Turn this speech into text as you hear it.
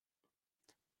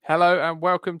Hello and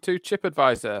welcome to Chip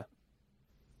Advisor.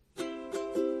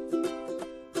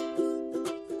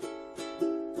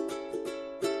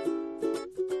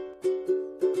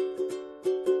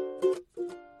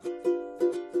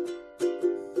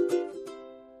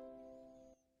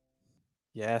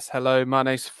 Yes, hello, my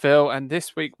name's Phil, and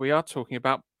this week we are talking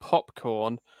about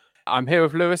popcorn. I'm here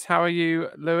with Lewis. How are you,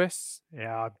 Lewis?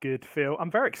 Yeah, I'm good, Phil.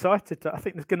 I'm very excited. I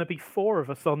think there's going to be 4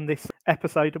 of us on this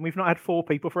episode, and we've not had 4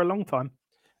 people for a long time.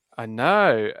 I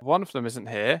know. One of them isn't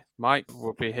here. Mike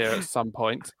will be here at some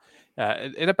point.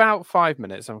 In about 5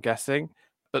 minutes, I'm guessing.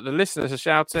 But the listeners are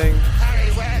shouting,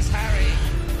 Harry, where's Harry?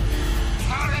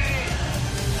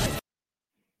 Harry!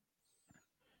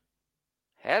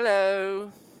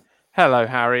 Hello. "Hello,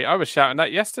 Harry." I was shouting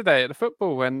that yesterday at the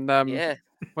football when Yeah,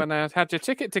 I had your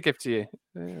ticket to give to you.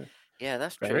 yeah,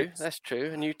 that's Very true. That's true.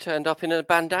 And you turned up in a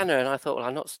bandana, and I thought, well,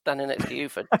 I'm not standing next to you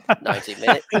for 90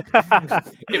 minutes.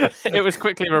 It was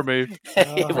quickly removed.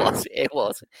 It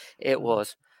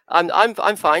was.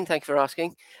 I'm fine. Thank you for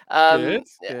asking. Good.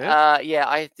 Yeah,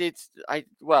 I did.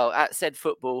 At said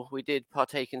football, we did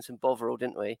partake in some Bovril,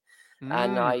 didn't we?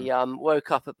 And I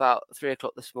woke up about 3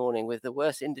 o'clock this morning with the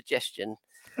worst indigestion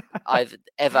I've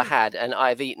ever had, and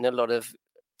I've eaten a lot of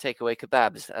takeaway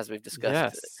kebabs, as we've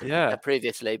discussed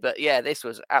previously. But yeah, this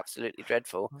was absolutely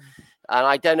dreadful, and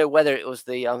I don't know whether it was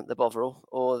the Bovril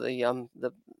or the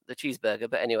cheeseburger.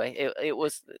 But anyway, it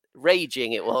was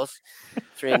raging. It was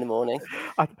 3 a.m.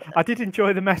 I did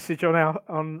enjoy the message on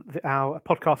our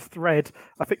podcast thread.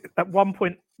 I think at one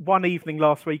point, one evening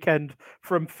last weekend,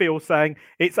 from Phil saying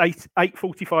it's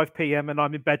 8:45 p.m. and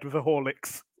I'm in bed with a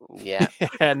Horlicks. Yeah,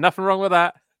 nothing wrong with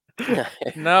that.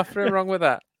 Nothing wrong with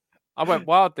that. I went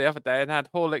wild the other day and had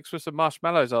Horlicks with some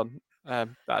marshmallows on.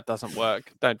 That doesn't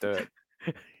work. Don't do it.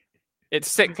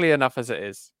 It's sickly enough as it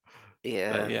is.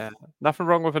 yeah. Nothing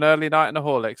wrong with an early night and a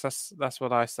Horlicks. That's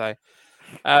what I say.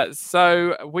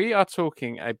 So we are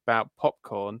talking about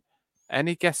popcorn.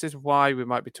 Any guesses why we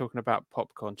might be talking about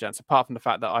popcorn, gents? Apart from the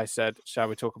fact that I said, "Shall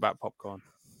we talk about popcorn?"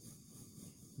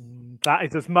 That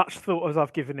is as much thought as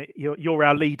I've given it. You're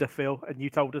our leader, Phil, and you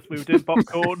told us we were doing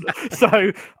popcorn,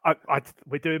 so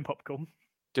we're doing popcorn.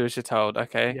 Do as you're told.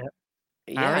 Okay.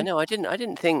 Yeah, Harry? no, I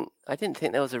didn't think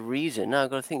there was a reason. Now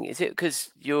I've got to think. Is it because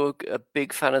you're a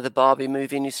big fan of the Barbie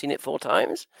movie and you've seen it 4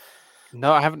 times?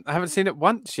 No, I haven't seen it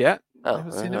once yet. Oh, I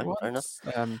haven't seen it fair enough.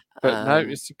 once. But no,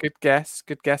 it's a good guess.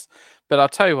 Good guess. But I'll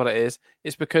tell you what it is.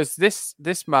 It's because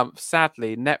this month,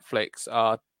 sadly, Netflix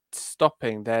are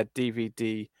stopping their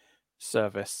DVD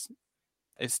service.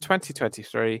 It's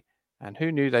 2023, and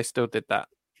who knew they still did that?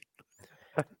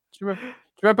 Do you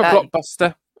remember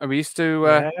Blockbuster? And we used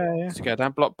to go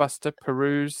down Blockbuster,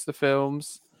 peruse the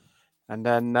films, and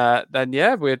then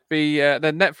we'd be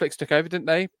then Netflix took over, didn't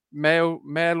they? Mail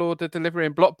order delivery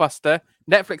in Blockbuster.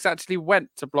 Netflix actually went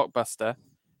to Blockbuster.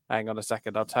 Hang on a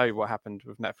second, I'll tell you what happened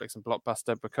with Netflix and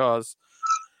Blockbuster because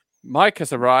Mike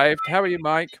has arrived. How are you,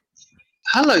 Mike?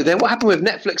 Hello there. What happened with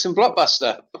Netflix and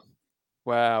Blockbuster?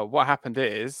 Well, what happened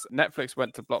is Netflix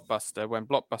went to Blockbuster when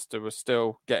Blockbuster was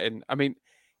still getting. I mean,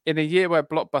 in a year where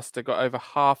Blockbuster got over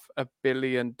 $500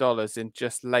 million in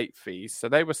just late fees, so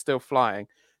they were still flying.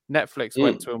 Netflix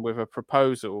went to them with a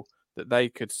proposal that they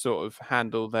could sort of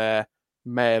handle their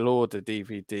mail order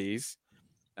DVDs,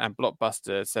 and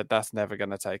Blockbuster said that's never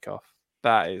going to take off.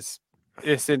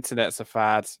 This internet's a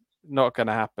fad, not going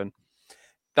to happen.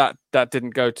 That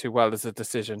didn't go too well as a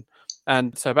decision.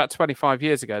 And so about 25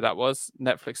 years ago,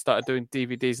 Netflix started doing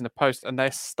DVDs in the post, and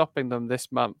they're stopping them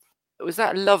this month. Was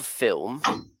that Love Film?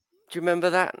 Do you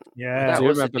remember that? Yeah, that I do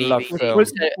was remember the Love DVD. Film.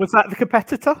 Was that the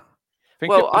competitor? I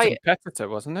think it was a competitor,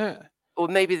 wasn't it? Or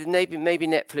maybe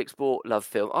Netflix bought Love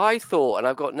Film. I thought, and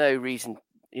I've got no reason,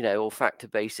 or factor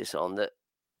basis on that,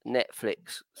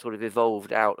 Netflix sort of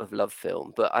evolved out of Love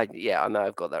Film. But I know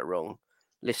I've got that wrong.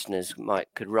 Listeners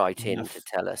could write in to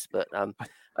tell us, but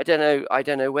I don't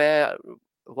know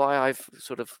why I've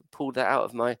sort of pulled that out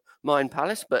of my mind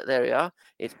palace. But there we are.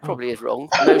 It probably is wrong.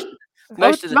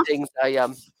 Most of the things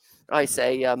I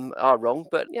say are wrong.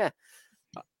 But yeah.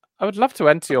 I would love to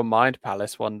enter your mind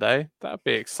palace one day. That would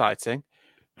be exciting.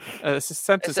 It's a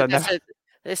sentence I never.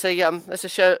 It's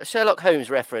a Sherlock Holmes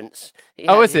reference.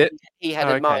 Is it? He had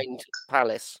a mind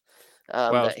palace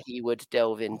that he would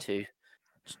delve into.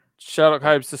 Sherlock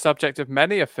Holmes, the subject of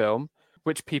many a film,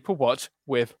 which people watch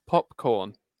with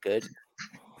popcorn. Good.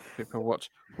 People watch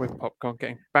with popcorn.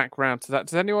 Getting back round to that.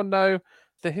 Does anyone know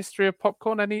the history of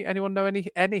popcorn? Anyone know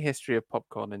any history of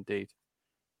popcorn? Indeed.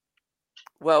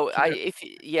 Well, if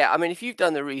you've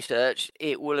done the research,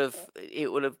 it will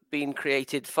have been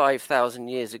created 5,000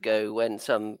 years ago when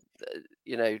some,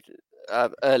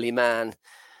 early man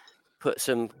put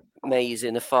some maize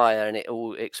in a fire and it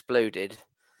all exploded.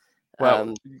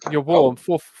 Well, you're warm.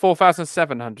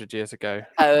 4,700 years ago.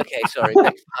 Oh, okay. Sorry.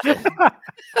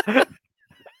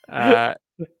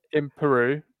 In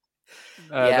Peru.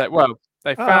 Yeah.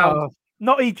 They found...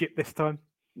 not Egypt this time.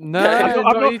 No,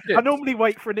 not Egypt. I normally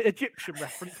wait for an Egyptian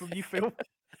reference from you, Phil.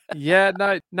 Yeah,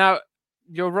 no. Now,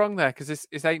 you're wrong there, because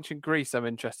it's ancient Greece I'm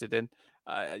interested in.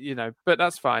 But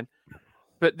that's fine.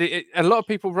 But a lot of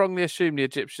people wrongly assume the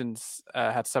Egyptians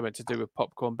had something to do with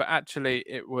popcorn, but actually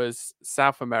it was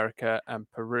South America and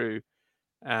Peru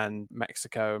and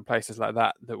Mexico and places like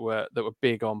that were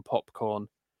big on popcorn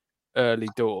early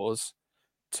doors,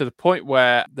 to the point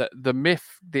where the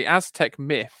myth, the Aztec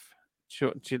myth.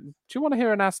 Do you want to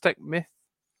hear an Aztec myth?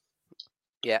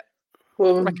 Yeah.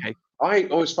 Well, okay. I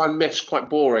always find myths quite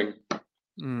boring.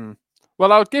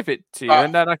 Well, I'll give it to you,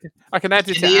 and then I can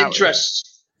edit it out.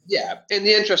 In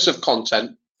the interest of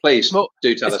content, please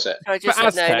do tell us it. I just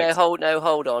said, hold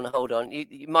on.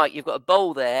 You've got a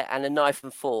bowl there and a knife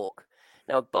and fork.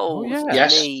 Now, a bowl to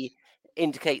me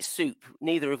indicates soup,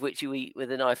 neither of which you eat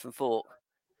with a knife and fork.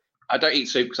 I don't eat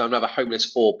soup because I'm neither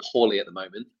homeless or poorly at the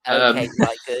moment. Okay,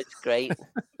 right, good, great.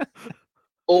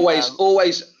 Always,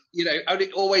 always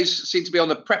seem to be on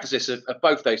the prefaces of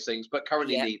both those things, but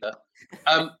currently neither.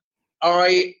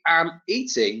 I am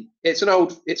eating. It's an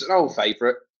old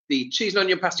favourite. The cheese and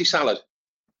onion pasty salad.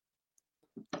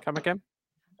 Come again?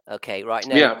 Okay, right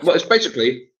now. Yeah, well, it's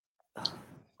basically.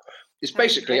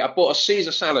 I bought a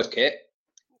Caesar salad kit.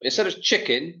 Instead of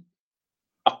chicken,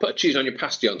 I put a cheese and onion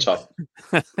pasty on top.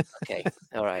 Okay,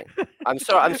 all right. I'm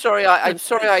sorry.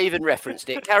 I even referenced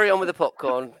it. Carry on with the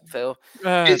popcorn, Phil.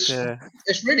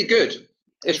 It's really good.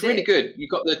 It's really good. You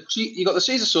got the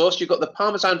Caesar sauce. You got the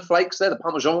Parmesan flakes there, the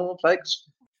Parmesan flakes,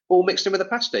 all mixed in with the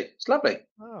pasty. It's lovely.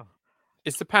 Oh.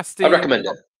 Is the pasty? I recommend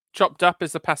it. Chopped up?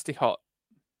 Is the pasty hot?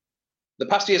 The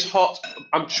pasty is hot.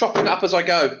 I'm chopping it up as I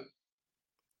go.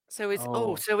 So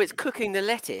it's cooking the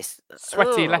lettuce.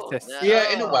 Sweaty lettuce. No,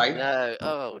 yeah, in a way. No.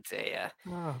 Oh dear.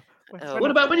 What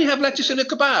about when you have lettuce in a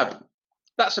kebab?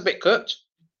 That's a bit cooked.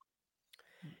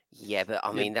 Yeah, but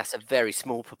I mean that's a very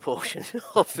small proportion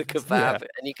of the kebab,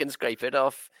 and you can scrape it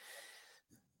off.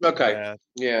 Okay.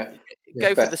 Yeah.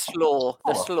 Go for the slaw.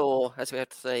 The slaw, as we have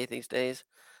to say these days.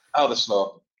 Oh, the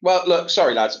slaw. Well, look,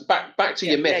 sorry, lads. Back to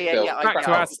your myth, Bill. Back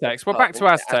to Aztecs. Well, back to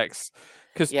Aztecs.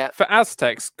 Because for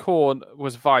Aztecs, corn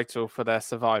was vital for their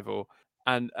survival.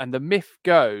 And the myth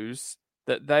goes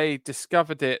that they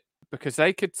discovered it because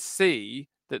they could see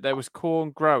that there was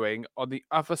corn growing on the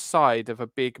other side of a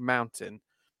big mountain.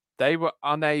 They were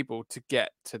unable to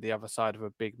get to the other side of a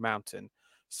big mountain.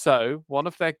 So one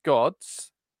of their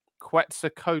gods,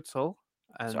 Quetzalcoatl,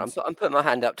 and I'm putting my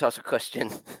hand up to ask a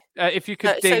question. If you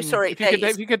could ding,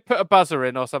 if you could put a buzzer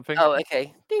in or something. Oh,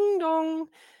 okay. Ding dong.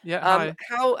 Yeah.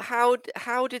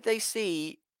 How did they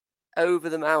see over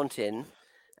the mountain,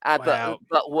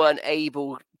 but weren't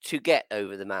able to get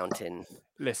over the mountain?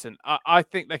 Listen, I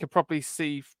think they could probably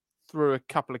see through a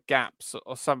couple of gaps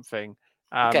or something.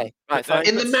 Okay, right. Fine.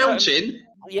 In the mountain.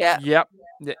 Yeah. Yep.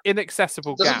 The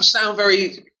inaccessible gap. Doesn't sound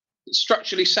very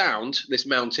structurally sound. This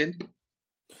mountain.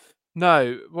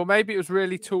 No. Well, maybe it was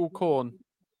really tall corn.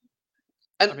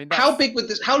 And how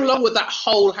long would that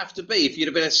hole have to be if you'd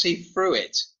have been able to see through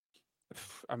it?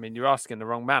 I mean, you're asking the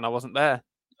wrong man. I wasn't there.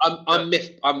 I'm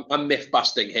myth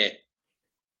busting here.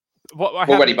 What I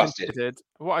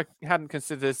hadn't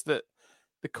considered is that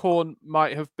the corn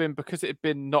might have been, because it had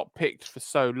been not picked for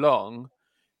so long,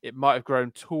 it might have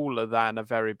grown taller than a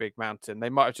very big mountain. They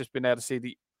might have just been able to see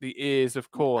the ears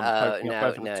of corn poking up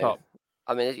over the top.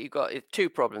 I mean, you've got two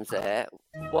problems there.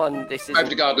 One, this is over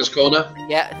the gardener's corner.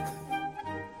 Yeah.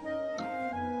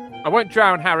 I won't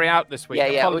drown Harry out this week.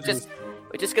 Yeah. We're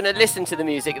just going to listen to the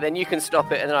music, and then you can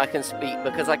stop it, and then I can speak,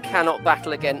 because I cannot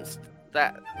battle against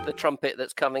the trumpet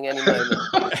that's coming any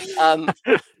moment.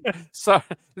 So,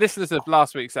 listeners of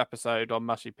last week's episode on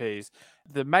Mushy Peas,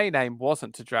 the main aim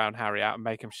wasn't to drown Harry out and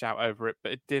make him shout over it,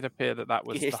 but it did appear that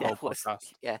was the whole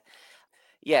podcast.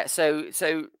 Yeah. So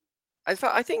in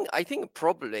fact, I think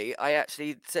probably I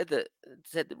actually said the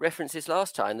references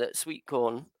last time that sweet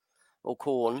corn or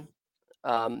corn,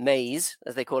 maize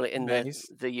as they call it in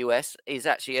the US, is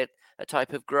actually a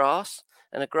type of grass,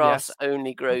 and a grass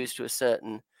only grows to a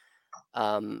certain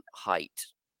height.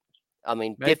 I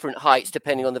mean, different heights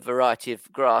depending on the variety of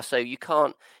grass. So you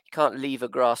can't leave a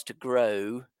grass to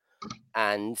grow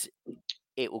and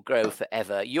it will grow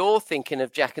forever. You're thinking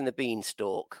of Jack and the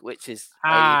Beanstalk, which is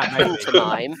a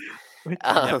pantomime.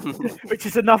 Which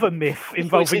is another myth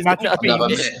involving magic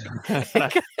beans.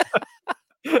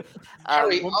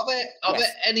 Harry, are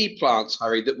there any plants,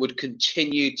 Harry, that would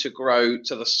continue to grow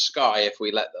to the sky if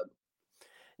we let them?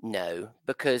 No,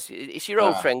 because it's your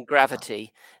old friend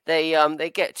gravity.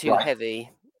 They get too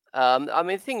heavy. I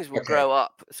mean, things will grow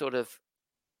up sort of,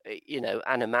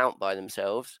 and amount by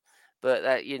themselves, but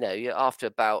that after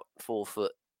about 4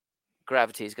 foot,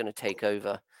 gravity is going to take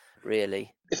over.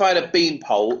 Really. If I had a bean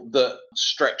pole that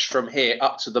stretched from here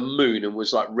up to the moon and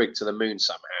was like rigged to the moon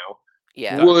somehow,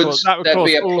 would there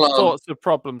be a all plant? Sorts of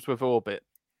problems with orbit.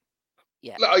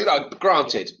 Yeah.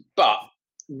 Granted, but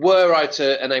were I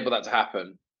to enable that to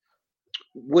happen,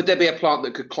 would there be a plant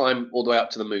that could climb all the way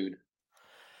up to the moon?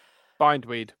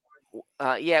 Bindweed.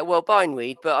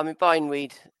 Bindweed, but I mean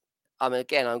bindweed.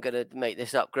 Again, I'm going to make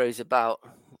this up. Grows about,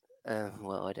 I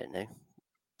don't know,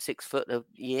 6 foot a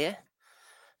year.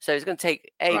 So it's going to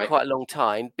take quite a long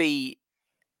time. B,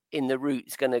 in the root,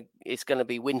 it's going to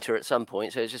be winter at some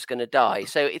point, so it's just going to die.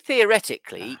 So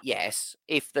theoretically, yes,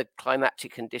 if the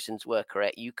climatic conditions were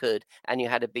correct, you could, and you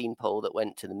had a beanpole that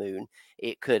went to the moon,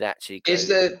 it could actually go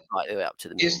right the way up to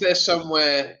the moon. Is there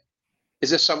somewhere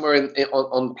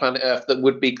on planet Earth that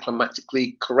would be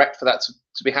climatically correct for that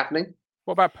to be happening?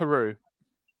 What about Peru?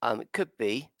 It could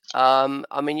be. I'm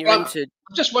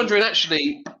just wondering,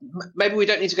 actually, maybe we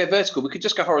don't need to go vertical. We could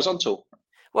just go horizontal.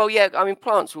 Well, yeah, I mean,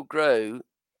 plants will grow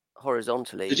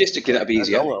horizontally. Logistically, that'd be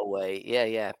easier. A long way.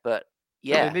 Yeah. But,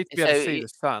 yeah. They need to be able to see the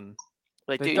sun.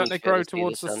 Don't they grow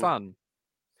towards the sun?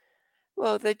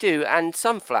 Well, they do. And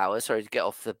sunflowers, sorry to get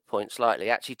off the point slightly,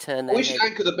 actually turn their We should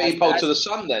anchor the beanpole to the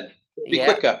sun then. It'd be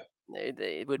quicker.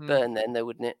 It would burn then, though,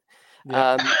 wouldn't it?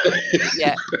 Yeah.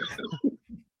 Yeah.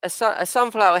 A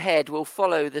sunflower head will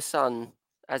follow the sun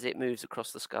as it moves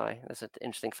across the sky. That's an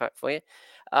interesting fact for you.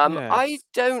 I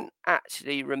don't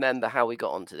actually remember how we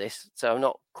got onto this, so I'm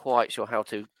not quite sure how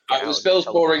to. It was Phil's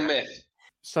boring myth.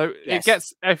 So it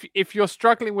gets if you're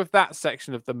struggling with that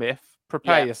section of the myth,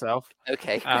 prepare yourself.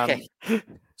 Okay.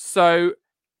 So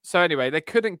anyway, they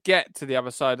couldn't get to the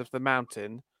other side of the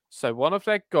mountain, so one of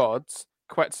their gods,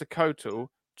 Quetzalcoatl,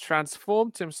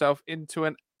 transformed himself into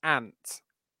an ant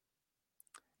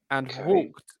and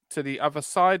walked to the other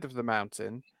side of the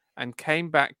mountain and came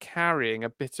back carrying a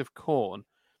bit of corn,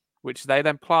 which they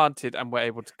then planted and were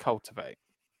able to cultivate.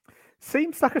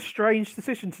 Seems like a strange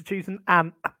decision to choose an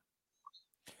ant.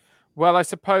 Well, I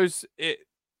suppose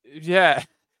again,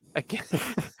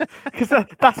 because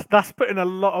that's putting a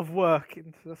lot of work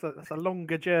into. That's a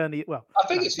longer journey. Well, I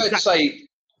think it's fair to say,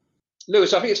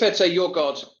 Lewis. I think it's fair to say your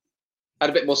god had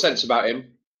a bit more sense about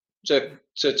him to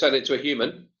turn into a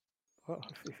human.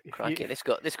 Crikey, this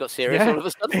got serious all of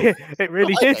a sudden. It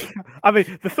really did. I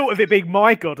mean, the thought of it being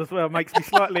my god as well makes me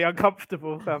slightly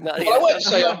uncomfortable. I won't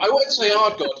say our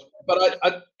god, but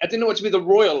I didn't want it to be the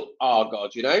royal our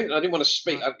god, and I didn't want to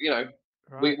speak.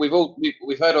 Right.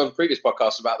 We've heard on previous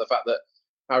podcasts about the fact that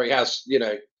Harry has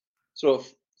sort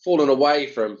of fallen away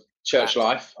from church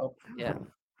life. Yeah.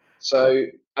 So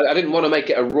I didn't want to make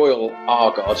it a royal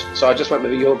our god, so I just went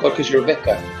with your god because you're a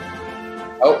vicar.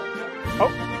 Oh.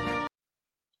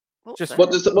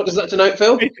 What does that denote,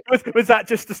 Phil? Was that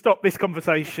just to stop this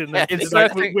conversation? We're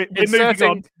moving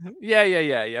on.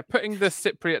 Yeah. Putting the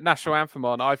Cypriot national anthem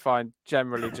on, I find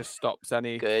generally just stops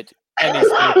any. Good. We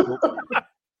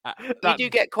do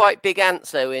get quite big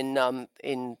ants though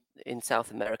in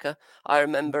South America. I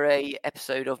remember a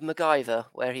episode of MacGyver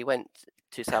where he went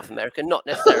to South America, not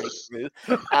necessarily Peru,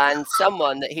 and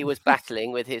someone that he was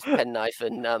battling with his penknife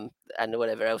and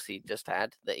whatever else he just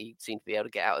had that he seemed to be able to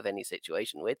get out of any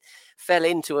situation with, fell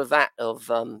into a vat of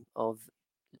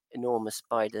enormous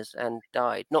spiders and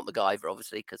died. Not MacGyver,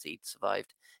 obviously, because he'd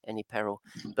survived any peril.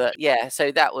 But yeah,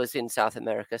 so that was in South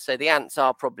America. So the ants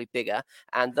are probably bigger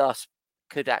and thus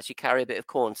could actually carry a bit of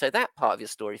corn. So that part of your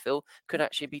story, Phil, could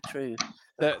actually be true.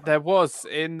 There was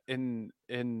in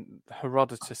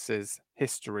Herodotus's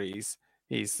histories.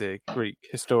 He's a Greek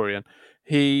historian.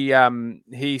 He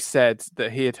said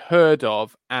that he had heard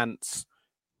of ants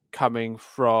coming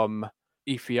from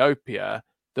Ethiopia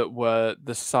that were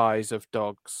the size of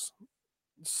dogs.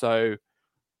 So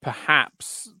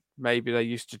perhaps maybe they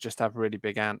used to just have really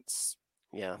big ants.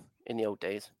 Yeah, in the old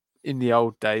days.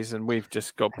 And we've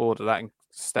just got bored of that and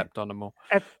stepped on them all.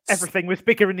 Everything was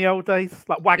bigger in the old days,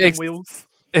 like wagon wheels.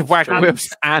 Wagon wheels,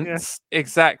 ants,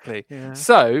 exactly. Yeah.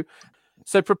 So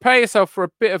prepare yourself for a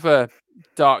bit of a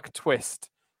dark twist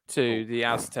to the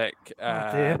Aztec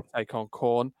take on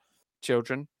corn,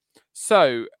 children.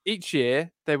 So each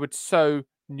year they would sow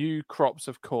new crops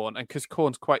of corn, and because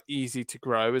corn's quite easy to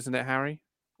grow, isn't it, Harry?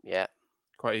 Yeah.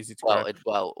 quite easy to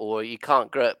grow. Or you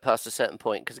can't grow it past a certain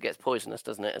point because it gets poisonous,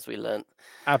 doesn't it? As we learnt.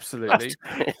 Absolutely.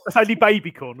 It's only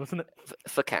baby corn, wasn't it?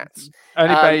 For cats.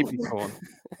 Only baby corn.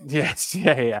 Yes,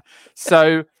 yeah.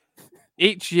 So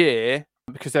each year,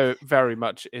 because they were very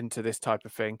much into this type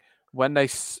of thing, when they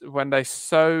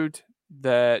sowed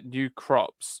their new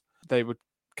crops, they would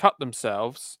cut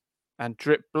themselves and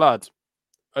drip blood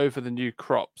over the new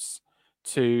crops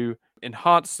to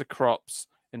enhance the crops,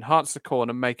 enhance the corn,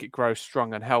 and make it grow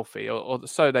strong and healthy, or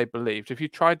so they believed. Have you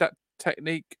tried that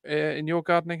technique in your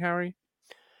gardening, Harry?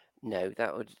 No,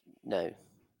 no.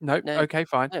 Nope. No. Okay,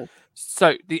 fine. No.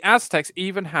 So the Aztecs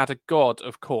even had a god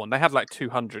of corn. They had like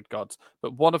 200 gods,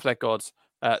 but one of their gods,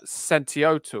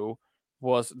 Sentiotl,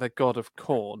 was the god of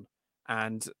corn.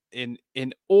 And in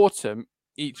autumn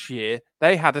each year,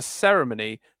 they had a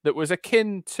ceremony that was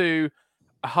akin to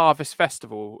a harvest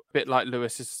festival, a bit like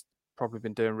Lewis has probably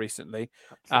been doing recently.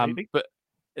 But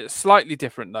it's slightly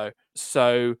different though.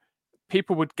 So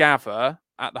people would gather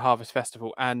at the harvest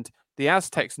festival, and the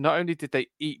Aztecs, not only did they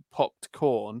eat popped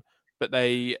corn, but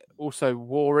they also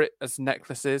wore it as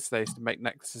necklaces. They used to make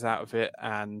necklaces out of it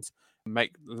and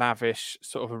make lavish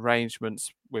sort of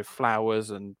arrangements with flowers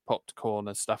and popped corn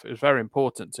and stuff. It was very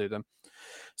important to them.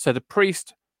 So the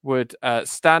priest would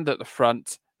stand at the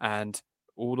front, and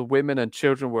all the women and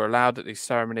children were allowed at these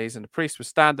ceremonies, and the priest would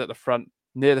stand at the front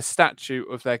near the statue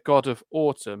of their god of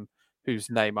autumn, whose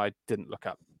name I didn't look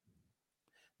up.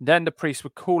 Then the priest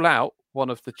would call out one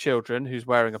of the children who's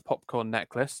wearing a popcorn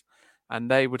necklace,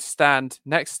 and they would stand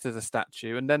next to the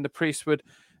statue, and then the priest would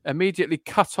immediately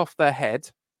cut off their head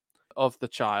of the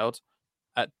child,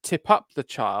 tip up the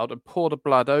child, and pour the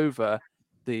blood over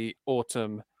the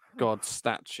autumn god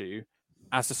statue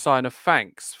as a sign of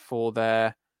thanks for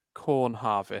their corn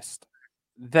harvest.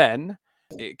 Then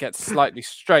it gets slightly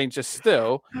stranger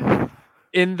still,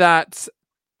 in that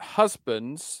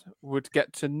husbands would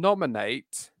get to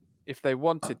nominate, if they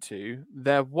wanted to,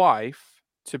 their wife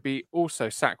to be also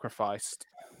sacrificed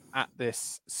at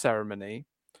this ceremony.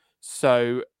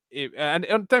 So, and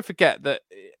don't forget that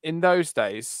in those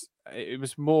days, it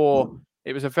was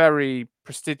a very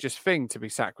prestigious thing to be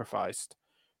sacrificed.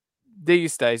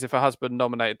 These days, if a husband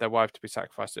nominated their wife to be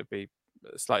sacrificed, it would be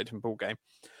a slightly different ballgame.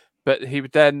 But he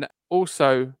would then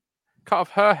also cut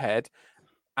off her head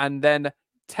and then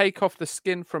take off the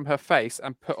skin from her face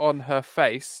and put on her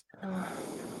face.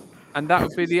 And that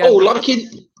would be the end. Oh,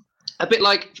 a bit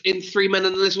like in Three Men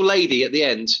and a Little Lady at the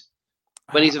end,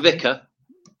 when he's a vicar.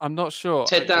 I'm not sure.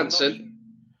 Ted Danson.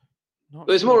 It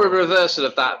was more of a reversal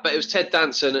of that, but it was Ted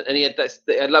Danson, and he had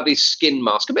a lovely skin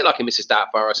mask, a bit like in Mrs.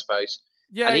 Doubtfire, I suppose.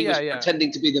 Yeah, and he was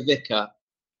pretending to be the vicar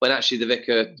when actually the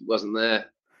vicar wasn't there,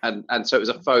 and so it was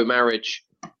a faux marriage.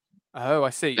 Oh, I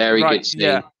see. Very good scene.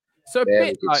 Yeah. So a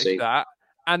bit like that,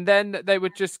 and then they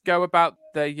would just go about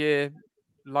their year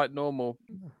like normal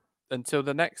until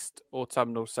the next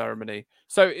autumnal ceremony.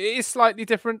 So it is slightly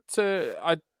different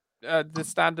to the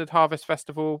standard Harvest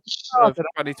Festival of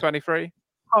 2023.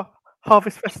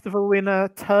 Harvest Festival in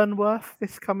Turnworth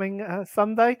this coming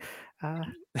Sunday.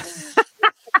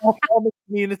 Our farming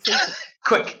community.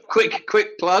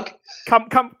 Quick plug.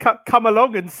 Come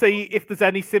along and see if there's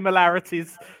any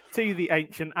similarities to the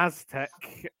ancient Aztec.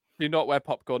 Do not wear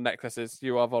popcorn necklaces.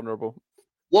 You are vulnerable.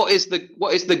 What is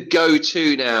the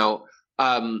go-to now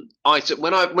item?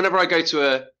 Whenever I go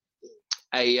to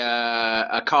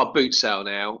a car boot sale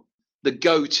now, the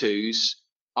go-tos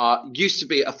used to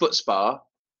be a foot spa.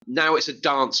 Now it's a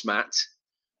dance mat.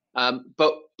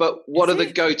 But what are the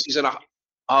go-tos?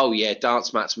 Oh yeah,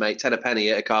 dance mats, mate. 10 a penny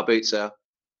at a car boot sale.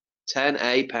 10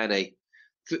 a penny.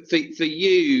 For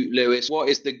you, Lewis, what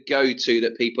is the go-to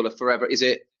that people are forever? Is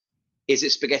it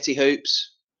spaghetti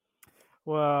hoops?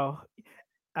 Well,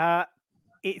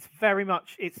 it's very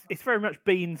much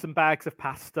beans and bags of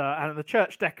pasta, and the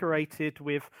church decorated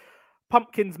with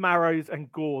pumpkins, marrows,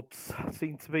 and gourds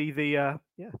seem to be the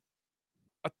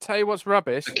I'll tell you what's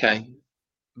rubbish. Okay.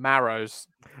 Marrows.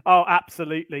 Oh,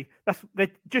 absolutely.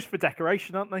 They're just for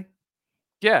decoration, aren't they?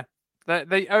 Yeah.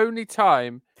 The only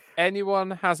time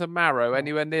anyone has a marrow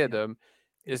anywhere near them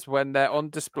is when they're on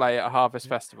display at a harvest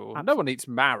festival. No one eats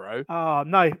marrow. Oh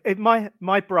no!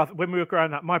 My brother, when we were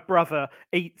growing up, my brother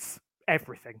eats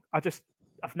everything.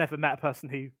 I've never met a person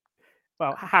who.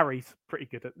 Well, Harry's pretty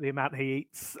good at the amount he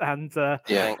eats, and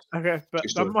yeah. Okay, but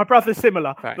my brother's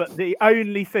similar. Thanks. But the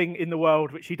only thing in the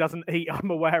world which he doesn't eat, I'm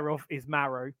aware of, is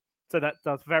marrow. So that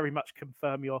does very much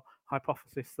confirm your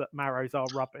hypothesis that marrows are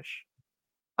rubbish.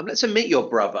 I'm going to meet your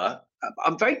brother.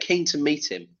 I'm very keen to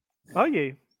meet him. Are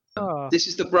you? Oh. This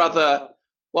is the brother.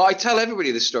 Well, I tell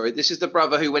everybody this story. This is the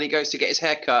brother who, when he goes to get his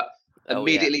hair cut,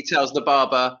 immediately tells the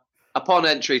barber upon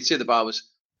entry to the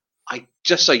barbers,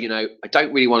 just so you know, I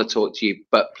don't really want to talk to you,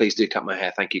 but please do cut my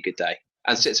hair. Thank you. Good day.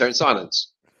 And sits there in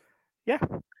silence. Yeah,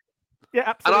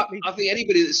 absolutely. And I think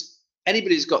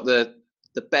anybody who's got the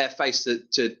bare face to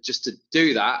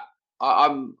do that,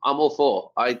 I'm all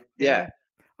for. I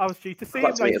was due to see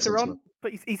him later on,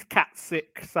 but he's cat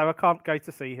sick, so I can't go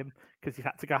to see him because he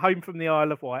had to go home from the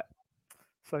Isle of Wight.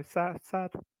 So sad.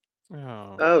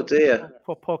 Oh dear.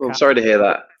 Poor cat. I'm sorry to hear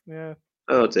that. Yeah.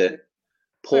 Oh dear.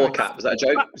 Poor cat. Was that a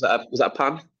joke? Was that a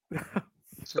pun?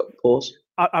 It's got pause.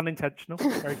 Unintentional.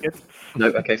 Very good. No.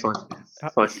 Okay. Fine.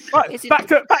 Right, back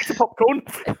to popcorn.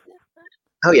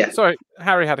 Oh yeah. Sorry,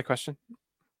 Harry had a question.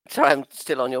 Sorry, I'm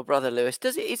still on your brother, Lewis.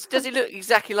 Does he look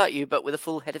exactly like you, but with a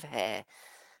full head of hair?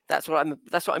 That's what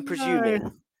I'm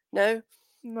presuming. No.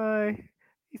 No.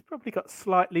 He's probably got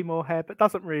slightly more hair, but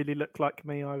doesn't really look like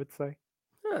me, I would say.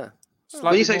 Huh.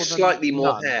 When you say slightly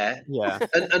more hair,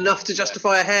 enough to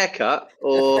justify a haircut,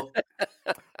 or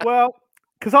well,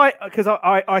 because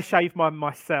I shave mine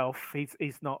myself. He's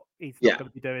not going to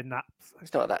be doing that. So.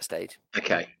 It's not at that stage.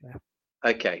 Okay. Yeah.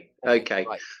 Okay.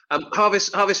 Right.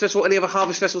 Harvest Festival. Any other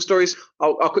Harvest Festival stories?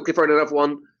 I'll quickly throw in another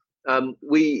one.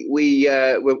 We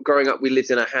were growing up. We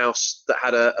lived in a house that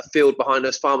had a field behind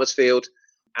us, farmer's field,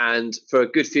 and for a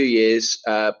good few years,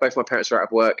 both my parents were out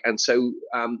of work, and so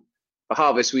for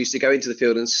harvest, we used to go into the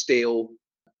field and steal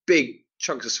big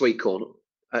chunks of sweet corn.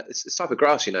 It's a type of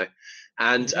grass, you know,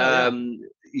 and and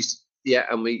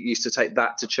we used to take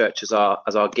that to church as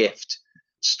our gift,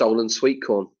 stolen sweet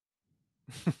corn.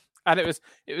 And it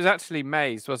was actually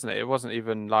maize, wasn't it? It wasn't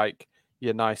even like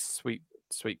your nice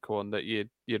sweet corn that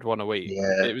you'd want to eat.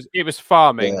 Yeah. It was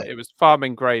farming. Yeah. It was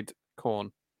farming grade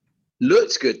corn.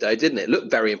 Looked good though, didn't it?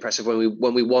 Looked very impressive when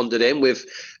we wandered in with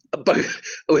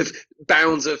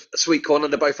bounds of sweet corn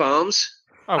under both arms.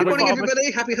 Oh, good morning,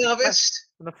 everybody! Happy harvest!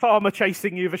 And the farmer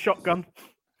chasing you with a shotgun.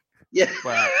 Yeah.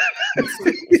 Wow.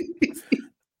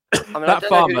 That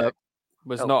farmer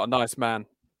was not a nice man.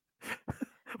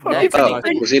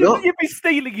 Was he not? You'd be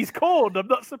stealing his corn. I'm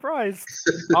not surprised.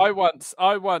 I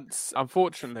once,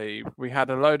 unfortunately, we had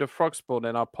a load of frog spawn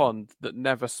in our pond that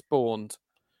never spawned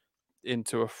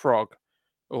into a frog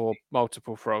or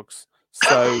multiple frogs.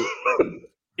 So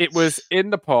it was in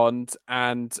the pond,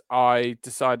 and I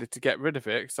decided to get rid of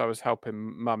it because I was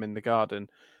helping Mum in the garden,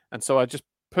 and so I just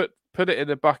put it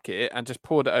in a bucket and just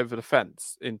poured it over the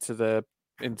fence into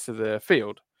the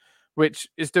field, which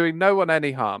is doing no one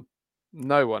any harm.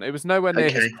 No one. It was nowhere near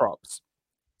his crops.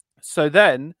 So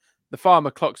then the farmer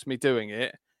clocks me doing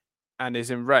it and is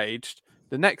enraged.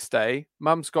 The next day,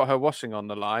 Mum's got her washing on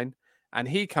the line, and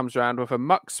he comes around with a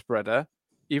muck spreader,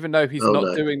 even though he's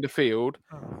not doing the field,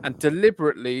 and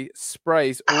deliberately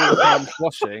sprays all of Mum's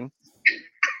washing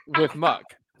with muck.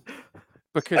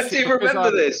 I do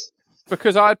remember this.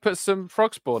 Because I'd put some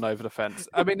frog spawn over the fence.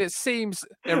 I mean, it seems,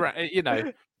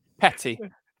 petty.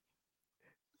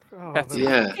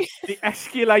 The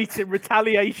escalating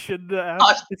retaliation.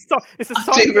 It's a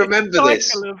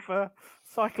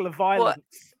cycle of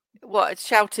violence. What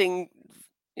shouting?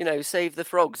 Save the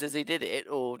frogs as he did it,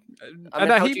 or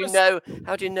how do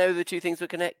you know the two things were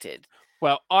connected?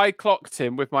 Well, I clocked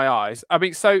him with my eyes. I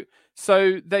mean, so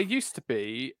there used to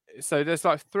be. So there's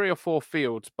like 3 or 4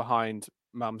 fields behind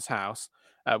Mum's house,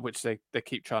 which they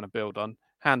keep trying to build on.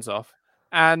 Hands off.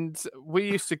 And we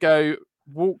used to go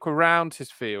walk around his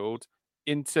field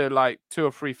into like 2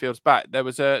 or 3 fields back. There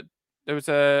was a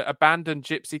abandoned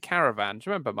gypsy caravan. Do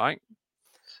you remember, Mike?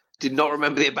 Did not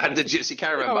remember the abandoned gypsy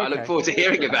caravan, but I look forward to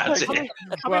hearing about it.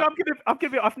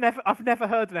 I've never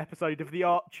heard an episode of The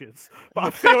Archers, but I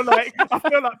feel like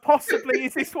possibly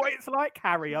is this what it's like,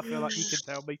 Harry? I feel like you can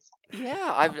tell me.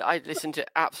 Yeah, I've listened to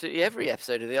absolutely every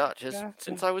episode of The Archers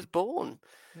since I was born.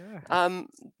 Yeah.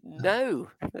 No,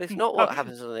 it's not what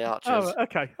happens on The Archers. Oh,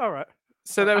 okay, all right.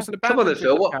 So there was an abandoned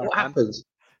Phil. What happens?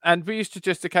 And we used to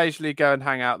just occasionally go and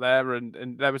hang out there,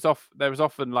 and there was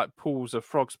often like pools of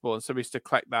frog spawn, so we used to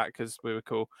collect that because we were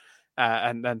cool,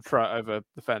 and then throw it over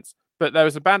the fence. But there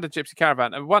was an abandoned gypsy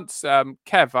caravan, and once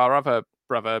Kev, our other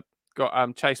brother,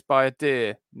 got chased by a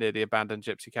deer near the abandoned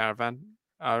gypsy caravan.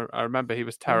 I remember he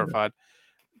was terrified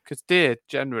because deer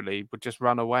generally would just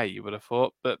run away. You would have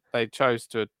thought, but they chose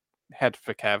to head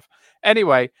for Kev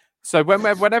anyway. So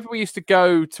whenever we used to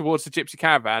go towards the gypsy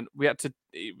caravan,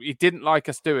 he didn't like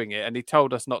us doing it, and he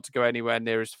told us not to go anywhere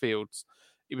near his fields.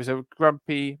 He was a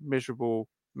grumpy, miserable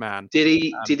man. Did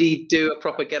he do a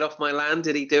proper get off my land?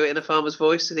 Did he do it in a farmer's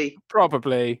voice? Did he?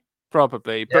 Probably.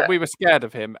 But we were scared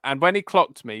of him. And when he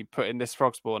clocked me putting this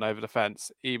frog spawn over the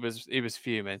fence, he was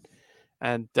fuming.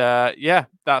 And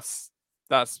that's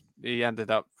he ended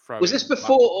up throwing. Was this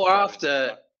before or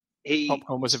after he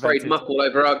sprayed muck all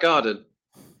over our garden?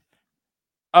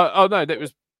 Oh no,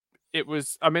 it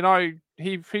was. I mean,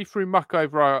 he threw muck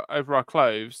over our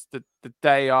clothes the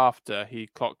day after he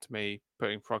clocked me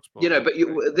putting frog spawn. You know, but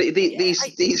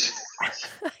these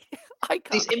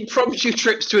impromptu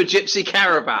trips to a gypsy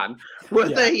caravan were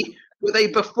they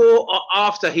before or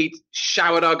after he'd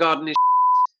showered our garden in?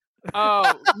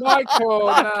 Oh, Michael,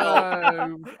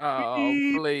 no! Oh,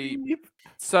 bleep.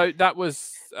 So that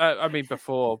was, I mean,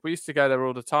 before we used to go there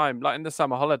all the time. Like in the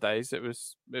summer holidays, it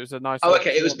was a nice. Oh,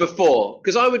 okay, it was before,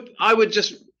 because I would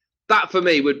just, that for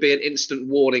me would be an instant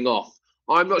warning off.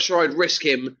 I'm not sure I'd risk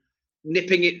him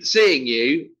seeing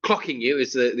you, clocking you,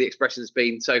 is the expression that's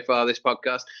been so far this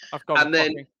podcast, and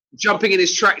then jumping in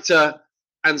his tractor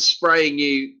and spraying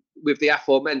you with the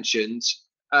aforementioned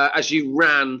as you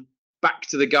ran back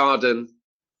to the garden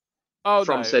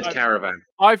from said caravan.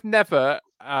 I've never,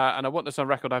 and I want this on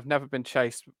record, I've never been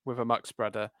chased with a muck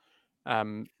spreader.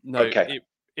 No, okay.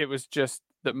 It was just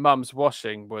that Mum's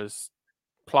washing was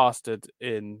plastered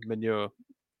in manure.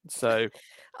 So,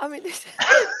 I mean,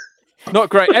 not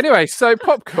great. Anyway, so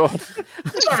popcorn.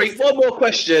 Sorry, one more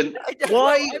question.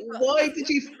 Why did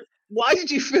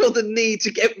you feel the need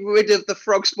to get rid of the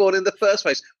frog spawn in the first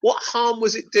place? What harm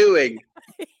was it doing?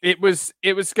 It was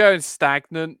going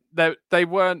stagnant. They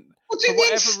weren't. What do you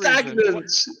mean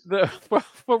stagnant?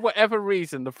 For whatever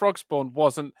reason, the frog spawn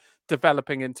wasn't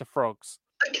developing into frogs.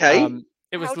 Okay.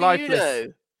 It was How do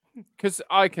lifeless. Because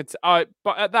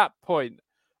but at that point,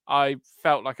 I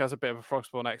felt like I was a bit of a frog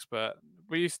spawn expert.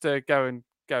 We used to go and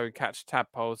catch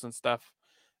tadpoles and stuff.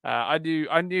 I knew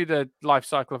the life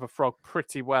cycle of a frog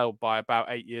pretty well by about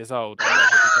 8 years old.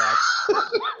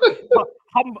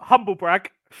 Humble brag.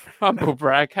 Humble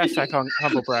brag. Hashtag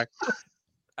humble brag.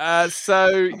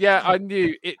 So yeah, I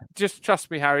knew it. Just trust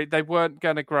me, Harry. They weren't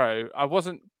going to grow. I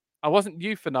wasn't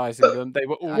euthanizing them. They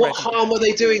were already. What harm were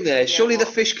they doing there? Surely the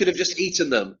fish could have just eaten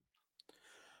them.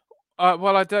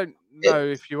 Well, I don't know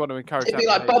if you want to encourage. It'd be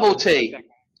like bubble tea.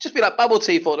 Just be like bubble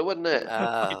tea for them, wouldn't it?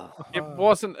 It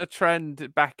wasn't a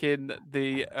trend back in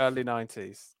the early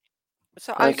 90s.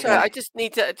 So I just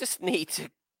need to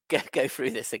go through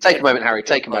this again. Take a moment, Harry.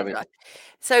 Take a moment.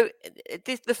 So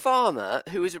the farmer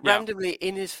who was randomly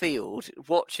in his field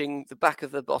watching the back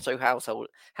of the Botto house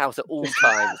at all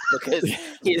times because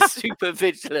he is super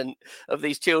vigilant of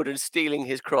these children stealing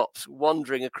his crops,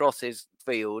 wandering across his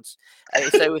fields.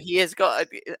 So he has got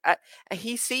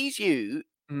he sees you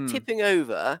tipping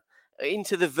over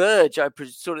into the verge. There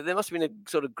must have been a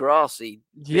sort of grassy,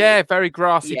 very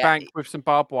grassy bank with some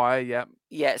barbed wire.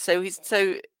 Yeah. So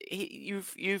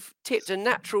you've tipped a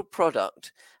natural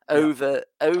product over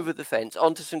the fence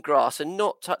onto some grass and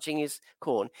not touching his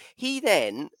corn. He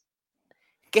then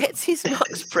gets his muck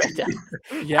spreader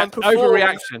and performs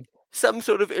overreaction. Some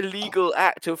sort of illegal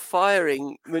act of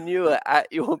firing manure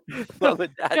at your mum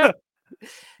and dad.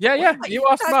 Yeah. You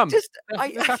asked Mum. This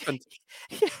happened.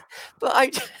 Yeah, but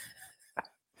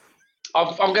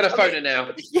I'm going to phone it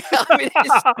now. Yeah, I mean,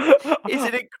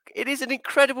 it is an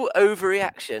incredible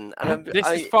overreaction, and this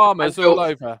is farmers all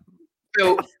over.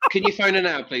 Phil, can you phone her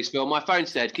now, please, Phil? My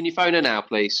phone's dead. Can you phone her now,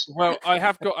 please? Well,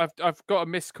 I've got a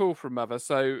missed call from Mother,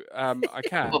 so I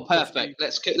can. Well, perfect.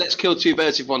 Let's kill two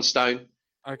birds with one stone.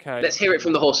 Okay. Let's hear it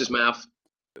from the horse's mouth.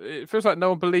 It feels like no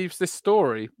one believes this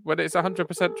story when it's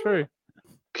 100% true.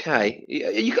 Okay,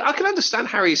 I can understand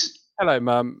Harry's. Hello,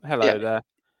 Mum. Hello there.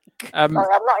 Sorry, I'm not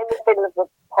in the middle of the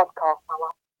podcast, am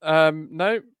I?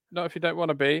 No, not if you don't want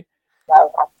to be. No,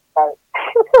 that's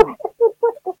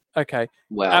okay.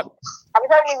 Well, I was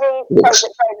only really told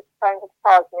that phone has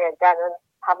charged me again and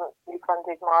haven't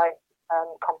refunded my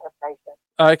compensation.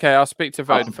 Okay, I'll speak to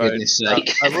Vodafone. For goodness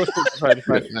sake. I will speak to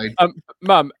Vodafone.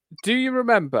 Mum, do you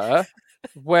remember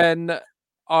when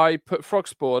I put frog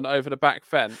spawn over the back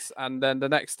fence, and then the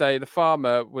next day the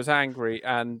farmer was angry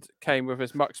and came with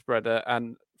his muck spreader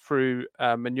and threw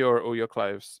manure at all your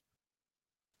clothes?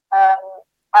 I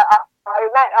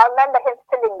remember him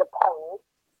filling the pond.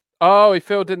 Oh, he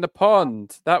filled in the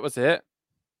pond. That was it.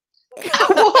 He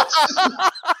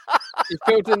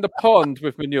filled in the pond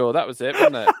with manure. That was it,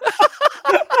 wasn't it?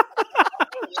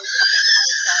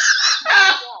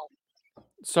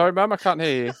 Sorry, Mum, I can't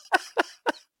hear you.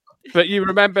 But you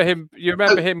remember him? You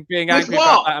remember him being angry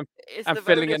about that and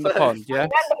filling in the pond, yeah? I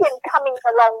remember him coming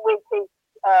along with his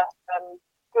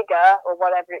digger or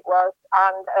whatever it was,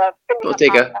 and filling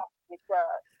digger. with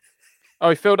dirt. Oh,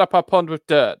 he filled up our pond with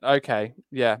dirt. Okay,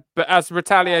 yeah. But as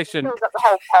retaliation, Filled up the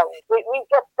whole pond. We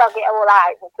just dug it all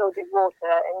out and filled it with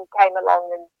water, and he came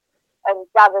along and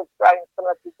Dad had thrown some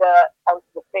of the dirt onto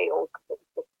the field because it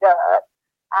was just dirt,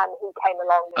 and he came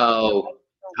along.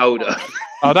 Hold on.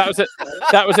 oh,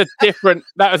 that was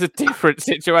a different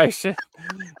situation.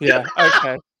 Yeah.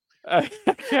 Okay.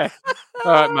 Okay.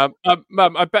 All right, Mum.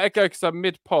 Mum, I better go because I'm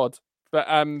mid-pod. But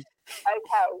Okay.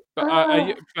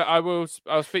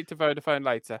 I'll speak to Vodafone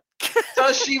later.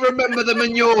 Does she remember the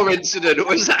manure incident, or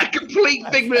was that a complete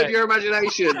figment of your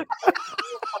imagination?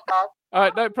 All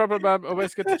right, no problem, Mum.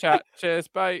 Always good to chat. Cheers,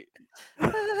 bye.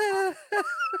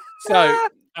 So,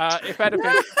 if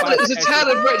anything, Well, it was a tad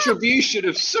of retribution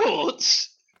of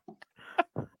sorts.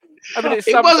 I mean, It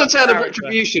was a tad of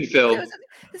retribution, Phil.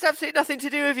 It's absolutely nothing to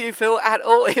do with you, Phil, at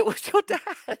all. It was your dad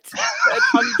put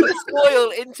the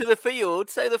soil into the field,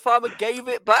 so the farmer gave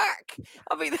it back.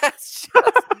 I mean, that's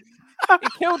just... He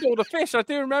killed all the fish. I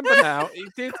do remember now. He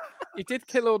did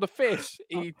kill all the fish.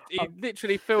 He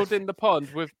literally filled in the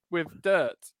pond with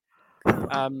dirt.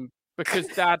 Because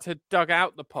Dad had dug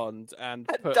out the pond and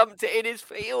dumped it in his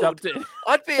field.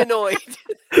 I'd be annoyed.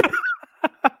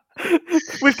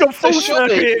 We've got full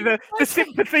circuit. The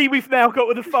sympathy we've now got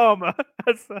with the farmer.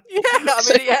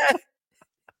 Yeah.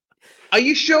 Are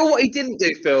you sure what he didn't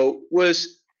do, Phil,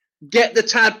 was get the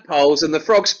tadpoles and the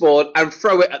frog spawn and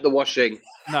throw it at the washing?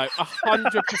 No,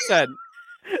 100%.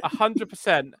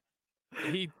 100%.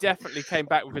 He definitely came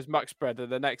back with his muck spreader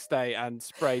the next day and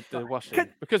sprayed the washing.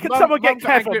 Can someone get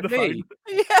Kev on the phone?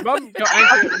 Yeah. Mum got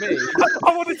angry at me.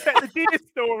 I want to check the deer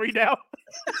story now.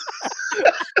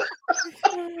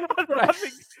 I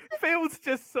think Phil's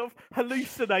just sort of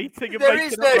hallucinating. And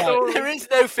there is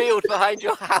no field behind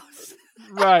your house.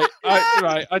 Right.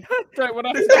 I don't want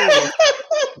to do this.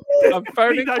 I'm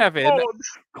phoning Kevin.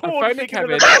 I'm phoning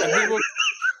Kevin, and he will.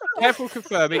 Kev will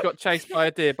confirm he got chased by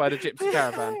a deer by the gypsy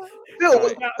caravan.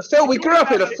 Phil, we grew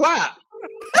up in a flat.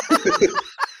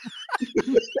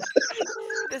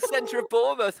 The centre of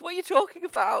Bournemouth. What are you talking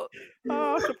about?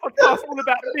 Oh, it's a podcast all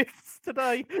about myths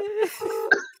today.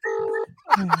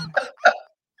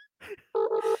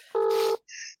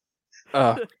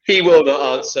 He will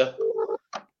not answer.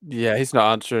 Yeah, he's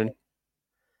not answering.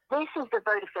 This is the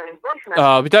Vodafone voicemail.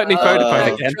 Oh, we don't need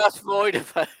Vodafone again. Trust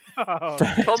Vodafone.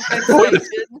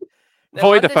 Compensation.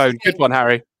 Vodafone, good one,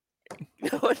 Harry.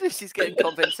 No wonder she's getting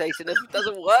compensation if it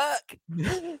doesn't work.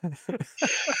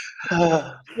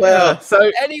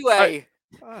 Anyway,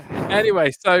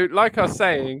 so like I was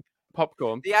saying,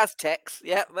 popcorn. The Aztecs,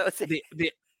 yeah, that was it.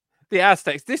 The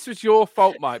Aztecs. This was your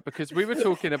fault, Mike, because we were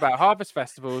talking about harvest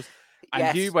festivals,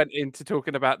 and you went into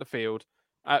talking about the field.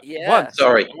 Once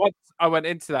I went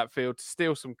into that field to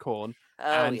steal some corn,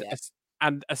 and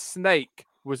a snake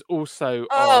was also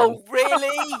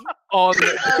really? on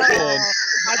the corn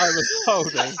I was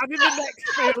holding. And in the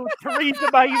next field, Theresa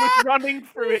May was running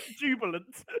through it,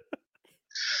 jubilant.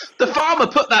 The farmer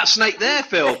put that snake there,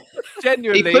 Phil.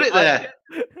 Genuinely, he put it there.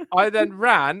 I then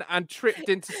ran and tripped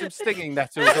into some stinging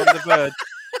nettles on the verge.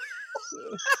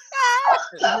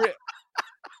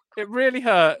 It really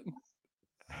hurt.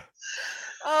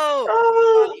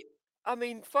 I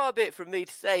mean, far be it from me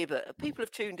to say, but people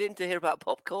have tuned in to hear about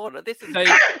popcorn, and this has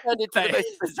turned into the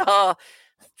most bizarre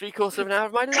 3/4 of an hour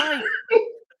of my life.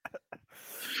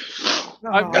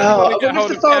 I wonder if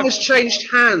the farmer's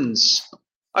changed hands.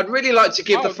 I'd really like to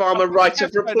give the farmer right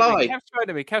of reply. Kev's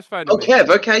phoning me. Kev,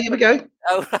 okay, here we go.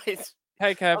 Oh, right.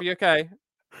 Hey, Kev, you okay?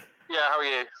 Yeah, how are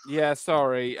you? Yeah,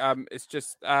 sorry. It's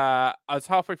just I was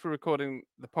halfway through recording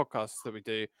the podcast that we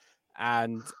do,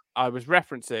 and I was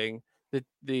referencing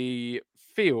the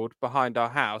field behind our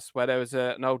house where there was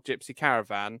an old gypsy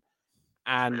caravan,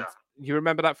 and you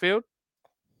remember that field?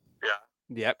 Yeah.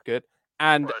 Yep, good.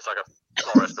 And it's like a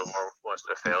forest or more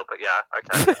a field, but yeah,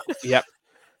 okay. Yep.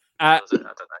 I don't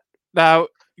know. Now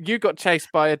you got chased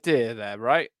by a deer there,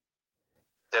 right?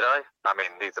 Did I? I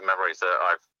mean, these are memories that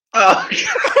I've. Being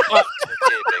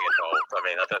involved. I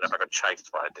mean, I don't know if I got chased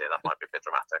by a deer. That might be a bit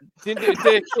dramatic.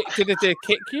 Did a deer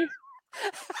kick you?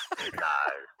 No,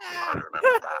 I don't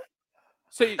remember that.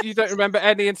 So you don't remember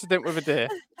any incident with a deer?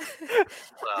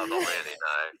 Well, not really,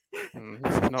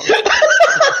 no.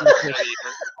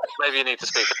 Maybe you need to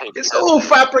speak to Peter. It's all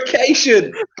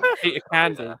fabrication. Peter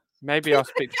Candy. Maybe I'll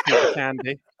speak to Peter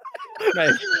Candy.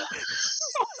 Maybe.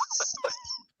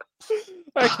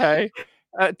 Okay.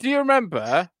 Do you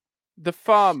remember the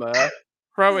farmer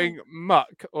throwing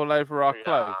muck all over our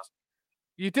clothes?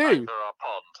 You do? Over our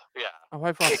pond, yeah. Oh,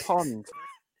 over our pond.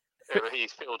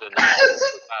 He's filled in the pond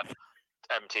and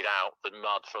emptied out the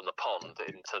mud from the pond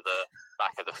into the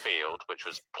back of the field, which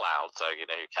was ploughed, so who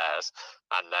cares.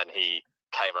 And then he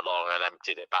came along and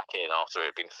emptied it back in after it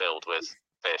had been filled with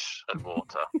fish and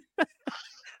water.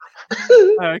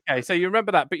 Okay, so you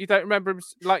remember that, but you don't remember him,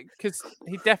 because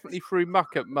he definitely threw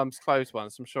muck at Mum's clothes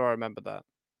once. I'm sure I remember that.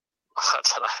 I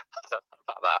don't know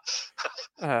about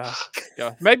that.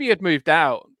 God. Maybe you'd moved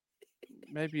out.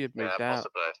 Maybe you'd moved out.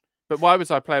 Possibly. But why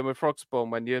was I playing with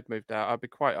Frogspawn when you'd moved out? I'd be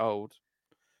quite old.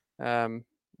 I don't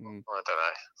know.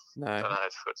 No. I don't know.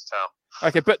 It's difficult to tell.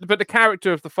 Okay, but the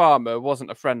character of the farmer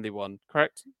wasn't a friendly one,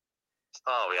 correct?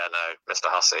 Oh yeah, no,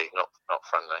 Mr. Hussey, not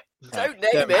friendly. Don't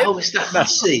name him. Oh, Mr.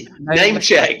 Hussey. Name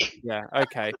check. Yeah.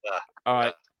 Okay. Yeah. All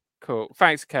right. Cool.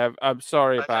 Thanks, Kev. I'm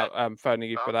sorry about phoning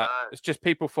you for that. No. It's just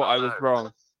people thought I was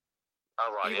wrong.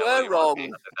 Oh right. You yeah, were wrong. might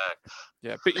be.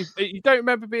 Yeah, but you don't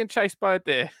remember being chased by a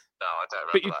deer. No, I don't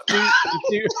But remember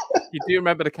you that. you do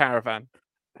remember the caravan.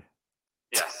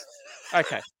 Yes.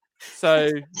 Okay. So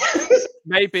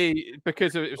maybe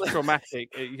because it was traumatic,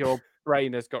 your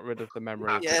brain has got rid of the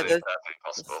memory. Yeah, Absolutely there's perfectly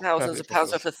possible. thousands of Perfect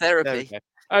pounds possible. worth of therapy. There we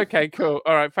go. Okay, cool.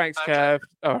 All right, thanks, Okay. Kev.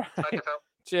 All right. Okay, Phil.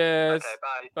 Cheers. Okay,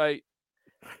 bye.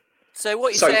 Bye. So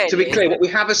what you So, said to be is- clear, what we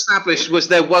have established was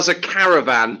there was a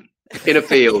caravan in a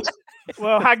field.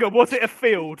 Well, hang on. Was it a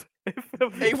field? it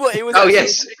was Oh, actually,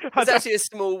 yes. it was actually a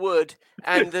small wood,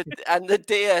 and the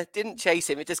deer didn't chase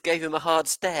him; it just gave him a hard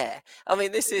stare. I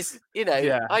mean, this is,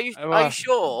 Yeah. Are you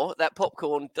sure that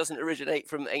popcorn doesn't originate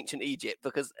from ancient Egypt?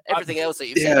 Because everything else that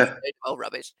you've said is all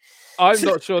rubbish. I'm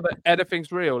not sure that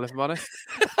anything's real, if I'm honest.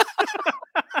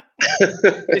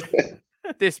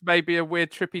 This may be a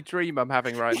weird, trippy dream I'm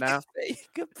having right now.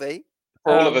 Could be.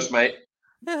 For all of us, mate.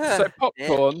 So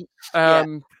popcorn,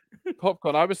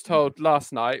 popcorn. I was told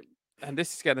last night, and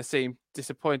this is going to seem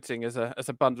disappointing as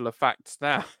a bundle of facts.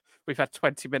 Now we've had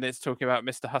 20 minutes talking about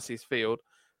Mr. Hussey's field.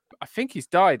 I think he's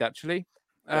died actually.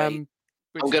 I'm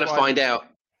going to find out.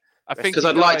 I think Because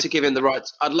I'd like to give him the right.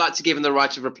 I'd like to give him the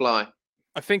right to reply.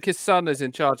 I think his son is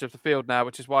in charge of the field now,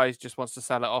 which is why he just wants to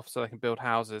sell it off so they can build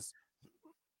houses.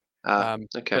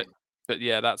 Okay. But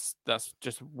yeah, that's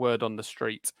just word on the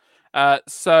street.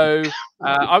 So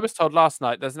I was told last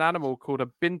night there's an animal called a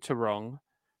binturong,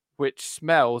 which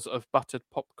smells of buttered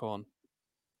popcorn.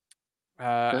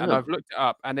 And I've looked it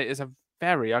up, and it is a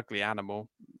very ugly animal.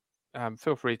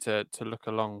 Feel free to look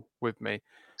along with me.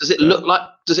 Does it look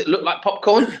like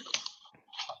popcorn?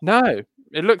 No,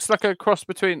 it looks like a cross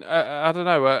between I don't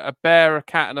know, a bear, a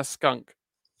cat, and a skunk.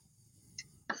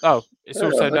 Oh, it's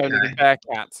also known as a bear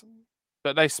cat.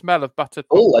 But they smell of buttered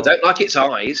popcorn. Oh, I don't like its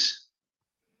eyes.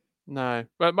 No.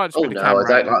 Well, it might just Oh, be the no, camera I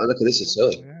don't angle. like the look of this at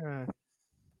all.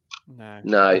 Yeah.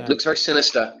 No, it looks very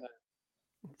sinister.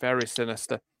 Very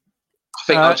sinister. I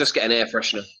think I'll just get an air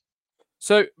freshener.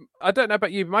 So, I don't know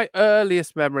about you, my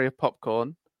earliest memory of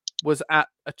popcorn was at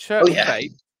a church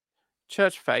fete.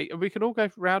 Church fete, and we can all go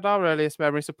round our earliest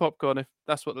memories of popcorn if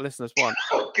that's what the listeners want.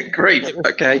 Oh, good grief.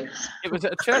 Okay. It was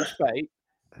at a church fete,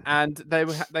 and they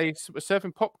were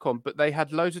serving popcorn, but they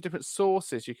had loads of different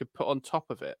sauces you could put on top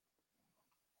of it.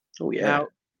 Oh, yeah. Now,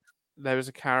 there was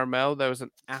a caramel, there was an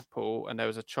apple, and there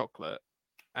was a chocolate.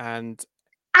 And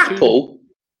apple?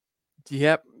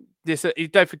 Yep. You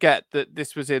don't forget that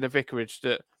this was in a vicarage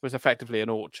that was effectively an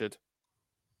orchard.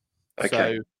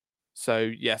 Okay. So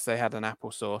yes, they had an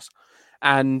apple sauce.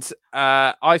 And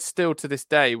I still, to this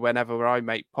day, whenever I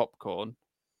make popcorn,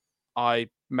 I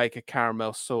make a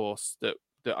caramel sauce that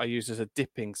I use as a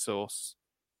dipping sauce.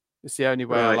 It's the only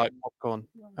way I like popcorn.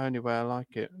 Only way I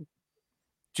like it.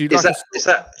 Do you Is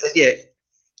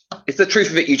the truth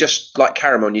of it you just like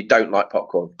caramel and you don't like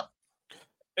popcorn?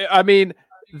 I mean,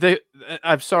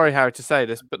 I'm sorry, Harry, to say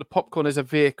this, but the popcorn is a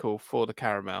vehicle for the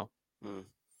caramel. Mm.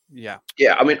 Yeah.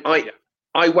 Yeah, I mean,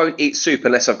 I won't eat soup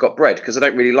unless I've got bread because I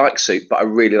don't really like soup, but I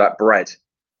really like bread.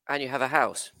 And you have a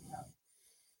house.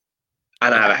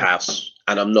 And I have a house,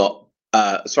 and I'm not,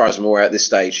 as far as I'm aware at this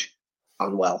stage,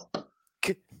 unwell.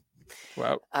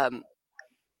 Well.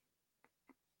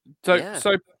 So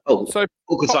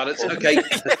awkward silence. Okay. do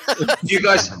you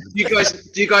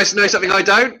guys know something I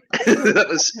don't? That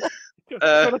was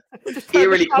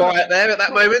eerily quiet there at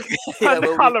that moment. Turn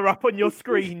the colour up on your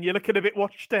screen. You're looking a bit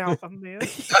washed out on there.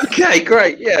 Okay,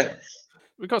 great. Yeah.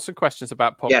 We've got some questions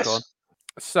about popcorn. Yes.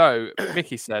 So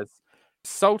Mickey says,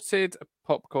 salted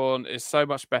popcorn is so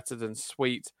much better than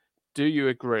sweet. Do you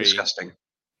agree? Disgusting.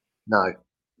 No.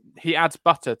 He adds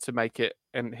butter to make it,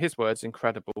 in his words,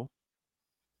 incredible.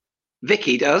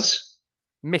 Vicky does.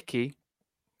 Mickey,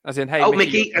 as in, hey, oh,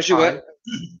 Mickey, as you were.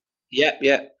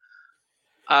 Yeah.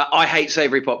 I hate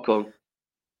savoury popcorn.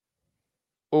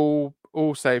 All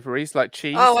savouries, like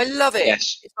cheese. Oh, I love it.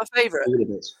 Yes. It's my favourite. All of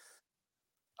it.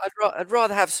 I'd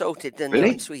rather have salted than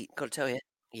Really? Sweet, got to tell you.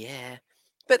 Yeah.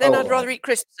 But then I'd rather eat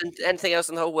crisps than anything else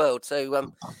in the whole world.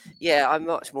 So, yeah, I'm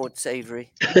much more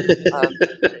savoury.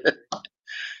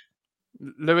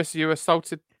 Lewis, you a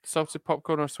salted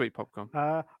popcorn or a sweet popcorn?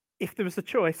 If there was a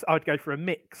choice, I'd go for a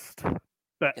mixed.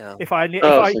 But Yeah. if I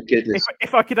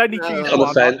could only choose On one,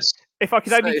 the fence. if I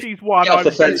could only choose one, Get off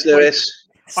the fence, Lewis.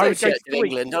 I would So go Church of sweet.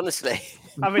 England, honestly.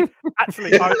 I mean,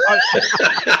 actually,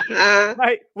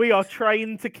 mate, we are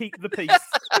trained to keep the peace.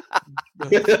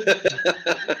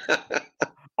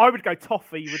 I would go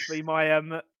toffee. Would be my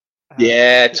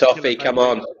yeah, toffee. Come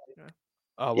on.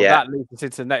 Oh well, that leads us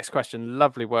into the next question.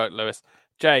 Lovely work, Lewis.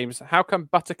 James, how come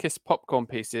Butterkiss popcorn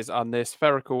pieces are near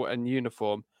spherical and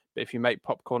uniform, but if you make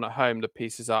popcorn at home, the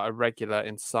pieces are irregular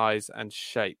in size and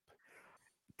shape?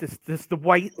 Does the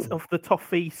weight of the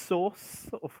toffee sauce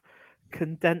sort of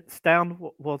condense down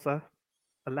what was a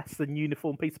less than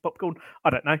uniform piece of popcorn? I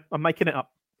don't know. I'm making it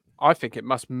up. I think it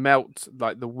must melt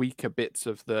like the weaker bits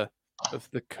of the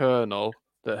kernel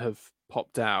that have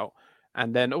popped out,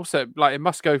 and then also like it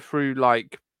must go through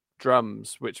like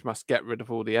drums, which must get rid of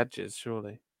all the edges.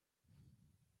 Surely,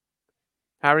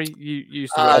 Harry, you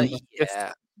used to work.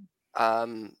 Yeah.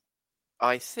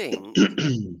 I think.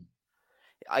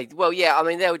 I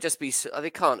mean, there would just be. They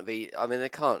can't be. I mean, they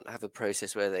can't have a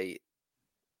process where they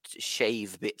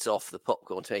shave bits off the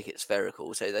popcorn to make it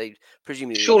spherical. So they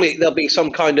presumably. Surely there'll be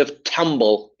some kind of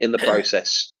tumble in the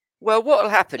process. Well, what will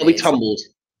happen It'll be tumbled.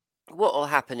 What will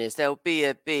happen is there'll be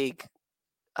a big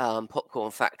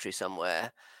popcorn factory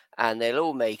somewhere, and they'll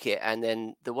all make it, and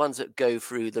then the ones that go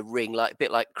through the ring, like a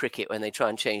bit like cricket when they try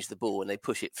and change the ball and they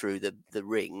push it through the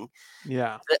ring.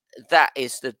 Yeah, that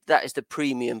is the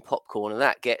premium popcorn, and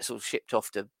that gets all shipped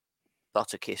off to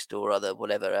Butterkiss or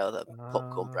whatever other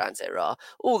popcorn brands there are.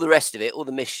 All the rest of it, all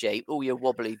the misshaped, all your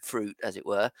wobbly fruit, as it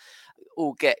were,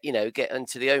 all get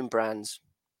into the own brands.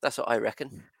 That's what I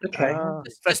reckon. Okay.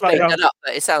 Just make that up,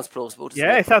 but it sounds plausible.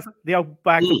 It sounds the old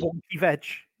bag of wonky veg.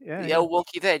 Yeah, the old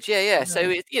wonky veg. Yeah. So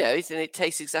it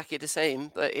tastes exactly the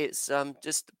same, but it's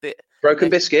just a bit broken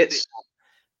biscuits.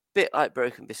 Bit like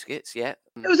broken biscuits. Yeah.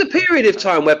 There was a period of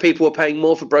time where people were paying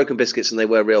more for broken biscuits than they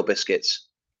were real biscuits.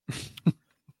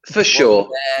 For sure.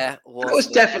 That was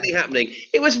definitely happening.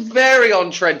 It was very on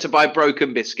trend to buy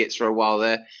broken biscuits for a while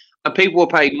there, and people were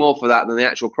paying more for that than the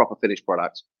actual proper finished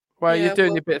product. Well, you're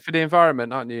doing a bit for the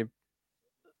environment, aren't you?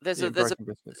 There's a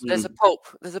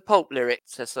pulp lyric that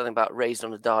says something about raised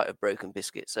on a diet of broken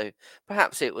biscuits. So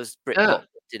perhaps it was Britpop that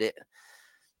did it.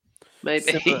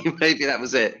 Maybe that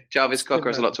was it. Jarvis Cocker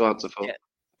has a lot to answer for. Yeah.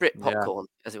 Brit popcorn,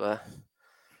 as it were.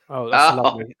 Oh, that's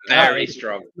lovely. Very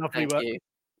strong. Lovely work.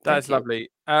 That is lovely.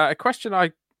 A question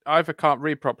I either can't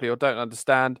read properly or don't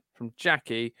understand from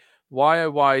Jackie.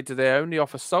 Why do they only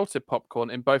offer salted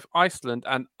popcorn in both Iceland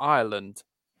and Ireland?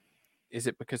 Is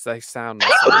it because they sound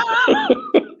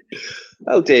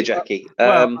Oh dear, Jackie.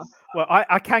 Well,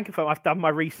 I can confirm. I've done my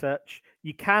research.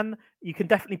 You can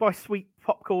definitely buy sweet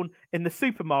popcorn in the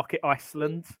supermarket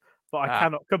Iceland, but I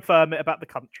cannot confirm it about the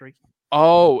country.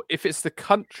 Oh, if it's the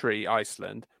country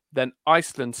Iceland, then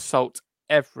Iceland salt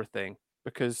everything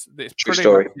because it's pretty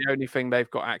much the only thing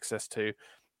they've got access to.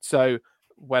 So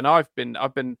when I've been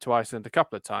to Iceland a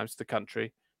couple of times, the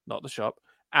country, not the shop.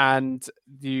 And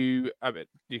you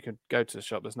can go to the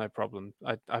shop. There's no problem.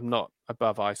 I'm not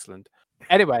above Iceland.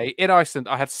 Anyway, in Iceland,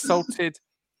 I had salted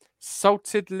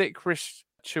licorice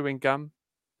chewing gum,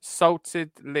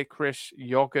 salted licorice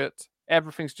yogurt.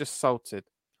 Everything's just salted.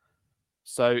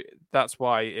 So that's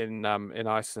why in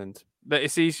Iceland,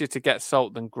 it's easier to get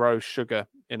salt than grow sugar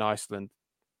in Iceland.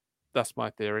 That's my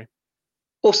theory.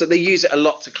 Also, they use it a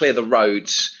lot to clear the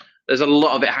roads. There's a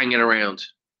lot of it hanging around.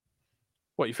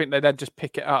 What, you think they then just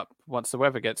pick it up once the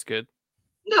weather gets good?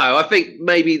 No, I think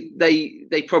maybe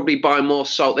they probably buy more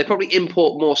salt. They probably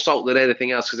import more salt than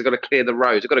anything else because they've got to clear the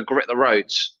roads. They've got to grit the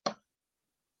roads.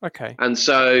 Okay. And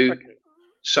so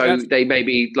they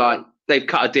maybe they've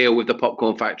cut a deal with the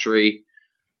popcorn factory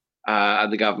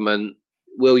and the government.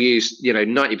 We'll use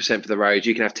 90% for the roads.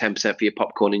 You can have 10% for your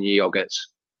popcorn and your yogurts.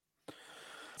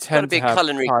 It's got to be a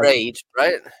culinary grade,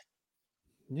 right?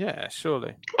 Yeah,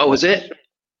 surely. Oh, is it?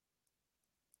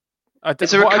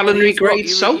 Is there a culinary grade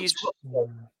salt? Yeah,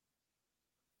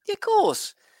 of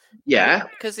course. Yeah.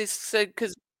 Because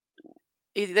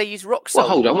they use rock salt.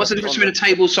 Well, hold on. What's the difference between a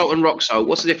table salt and rock salt?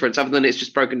 What's the difference other than it's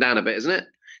just broken down a bit, isn't it?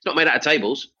 It's not made out of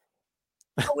tables.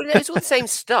 Oh, well, it's all the same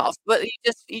stuff, but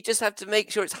you just have to make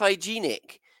sure it's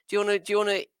hygienic. Do you want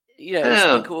to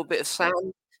sprinkle a bit of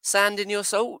sand in your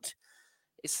salt?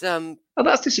 It's Oh,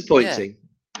 that's disappointing.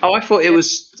 Yeah. Oh, I thought it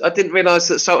was. I didn't realise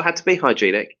that salt had to be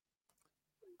hygienic.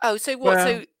 Oh, so what?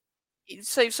 Well,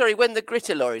 so sorry. When the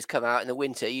gritter lorries come out in the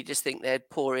winter, you just think they'd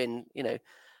pour in,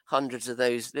 hundreds of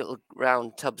those little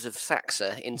round tubs of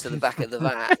Saxa into the back of the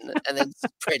van and then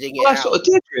spreading it out. I sort of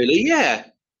did, really. Yeah,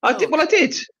 I did. Well, I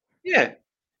did. Yeah.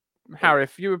 Harry,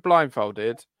 if you were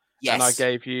blindfolded, yes, and I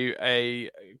gave you a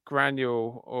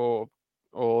granule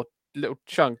or little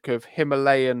chunk of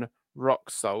Himalayan rock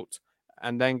salt,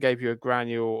 and then gave you a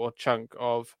granule or chunk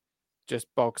of just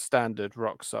bog standard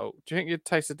rock salt, do you think you'd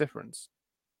taste a difference?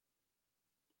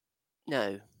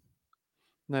 No.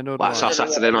 No, nor do Well, that's I. our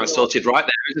Saturday night sorted right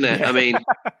there, isn't it? Yeah. I mean,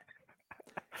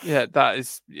 yeah, that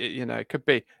is, it could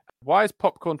be. Why is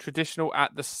popcorn traditional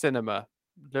at the cinema?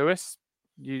 Lewis,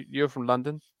 you're from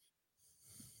London.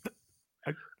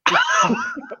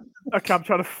 Okay, I'm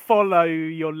trying to follow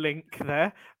your link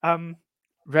there.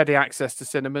 Ready access to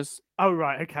cinemas. Oh,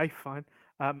 right. Okay, fine.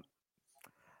 I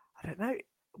don't know.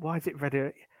 Why is it ready?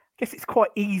 I guess it's quite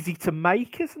easy to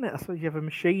make, isn't it? I suppose you have a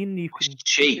machine. You can it's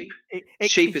cheap.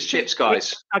 Cheap as chips,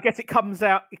 guys. I guess it comes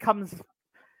out. It comes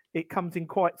in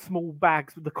quite small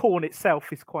bags. The corn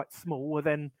itself is quite small, and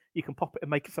then you can pop it and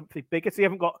make it something bigger. So you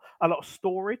haven't got a lot of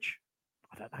storage.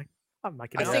 I don't know. I'm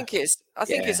making it I up.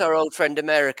 think it's our old friend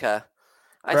America.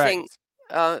 I think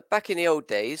back in the old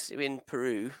days in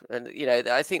Peru, and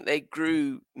I think they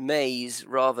grew maize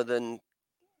rather than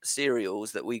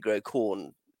cereals that we grow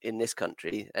corn in this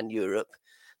country and Europe.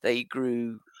 They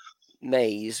grew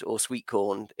maize or sweet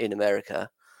corn in America,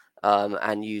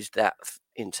 and used that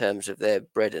in terms of their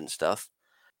bread and stuff.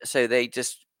 So they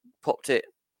just popped it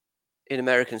in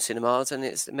American cinemas, and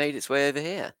it's made its way over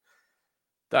here.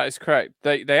 That is correct.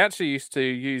 They actually used to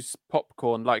use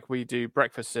popcorn like we do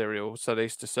breakfast cereal. So they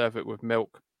used to serve it with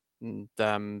milk and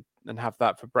have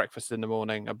that for breakfast in the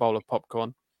morning, a bowl of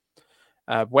popcorn,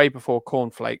 way before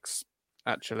cornflakes,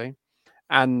 actually.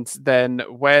 And then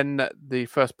when the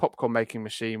first popcorn making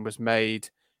machine was made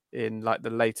in like the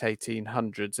late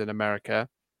 1800s in America,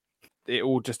 it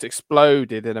all just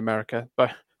exploded in America,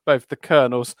 both the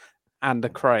kernels and the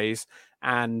craze.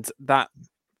 And that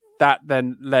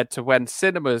then led to when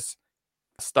cinemas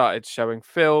started showing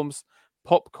films,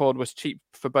 popcorn was cheap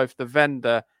for both the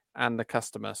vendor and the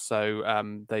customer.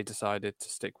 So they decided to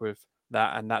stick with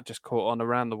that, and that just caught on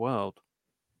around the world.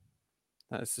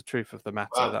 That is the truth of the matter.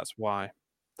 Wow.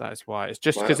 That is why. It's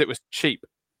just because it was cheap.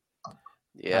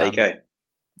 Yeah. There you go.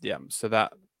 Yeah, so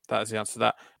that is the answer to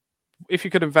that. If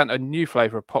you could invent a new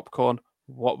flavour of popcorn,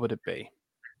 what would it be?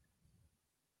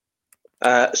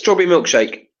 Strawberry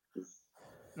milkshake.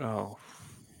 Oh,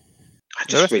 I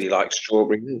just really like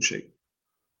strawberry milkshake.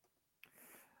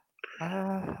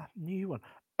 New one.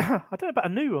 I don't know about a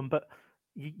new one, but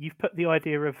you've put the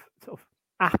idea of sort of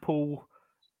apple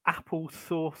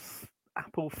sauce,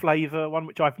 apple flavour, one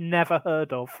which I've never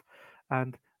heard of.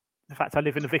 And in fact, I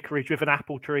live in a vicarage with an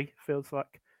apple tree. Feels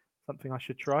like something I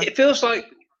should try. It feels like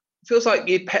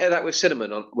you'd pair that with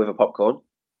cinnamon with a popcorn.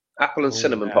 Apple and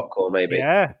cinnamon popcorn, maybe.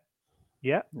 Yeah.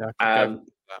 I'd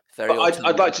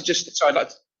like to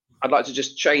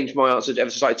just change my answer ever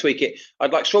so slightly, tweak it.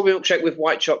 I'd like strawberry milkshake with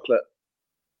white chocolate.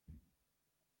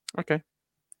 Okay,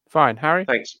 fine. Harry?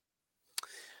 Thanks.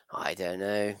 I don't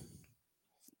know.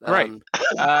 Great.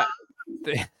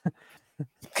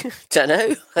 Don't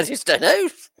know. I just don't know.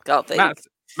 Can't think.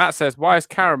 Matt says, why is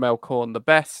caramel corn the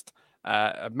best?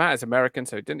 Matt is American,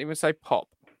 so he didn't even say pop.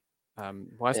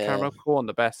 Why is caramel corn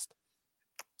the best?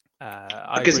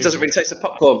 Because it doesn't really taste of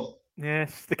popcorn.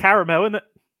 Yes, the caramel, isn't it?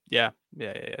 Yeah.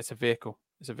 It's a vehicle.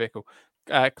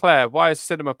 Claire, why is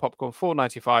cinema popcorn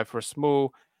 $4.95 for a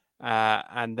small,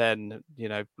 and then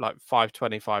like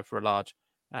 $5.25 for a large?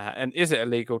 And is it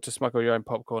illegal to smuggle your own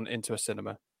popcorn into a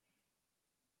cinema?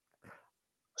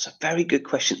 That's a very good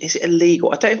question. Is it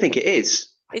illegal? I don't think it is.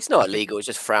 It's not illegal. It's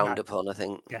just frowned upon, I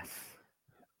think. Yes.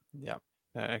 Yeah,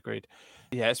 agreed.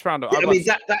 Yeah, it's frowned upon. I mean,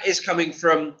 that is coming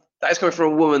from a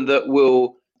woman that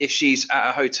will, if she's at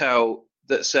a hotel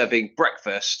that's serving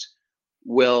breakfast,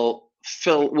 will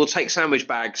take sandwich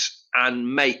bags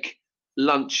and make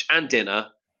lunch and dinner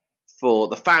for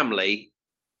the family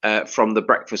from the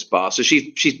breakfast bar. So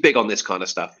she's big on this kind of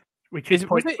stuff. We should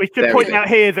point out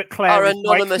here that Claire is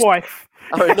Mike's wife.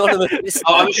 Our anonymous.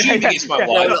 I'm assuming it's my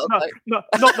wife.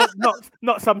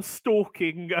 Not some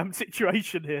stalking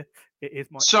situation here. It is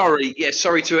my. Sorry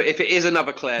to if it is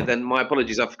another Claire, then my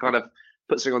apologies. I've kind of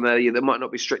put something on there that might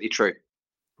not be strictly true.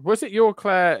 Was it your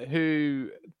Claire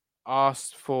who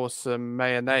asked for some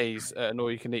mayonnaise at an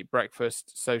all-you-can-eat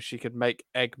breakfast so she could make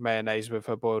egg mayonnaise with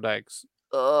her boiled eggs?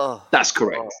 Oh, that's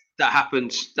correct. That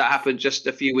happened just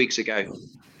a few weeks ago.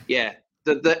 Yeah,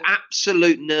 the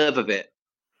absolute nerve of it.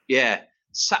 Yeah,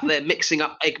 sat there mixing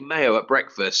up egg mayo at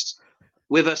breakfast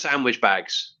with her sandwich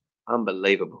bags.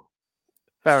 Unbelievable.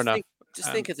 Fair enough.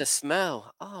 Just think of the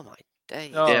smell. Oh my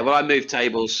days. Yeah, well, I moved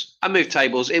tables.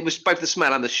 It was both the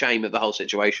smell and the shame of the whole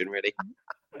situation, really.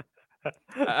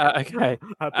 Okay.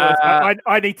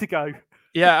 I need to go.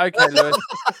 Yeah, okay, Lewis.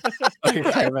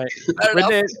 Okay, mate.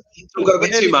 We've got a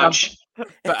bit too much. But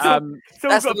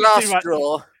that's the last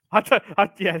straw.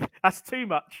 Yeah, that's too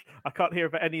much. I can't hear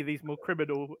about any of these more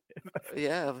criminal.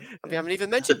 Yeah, we haven't even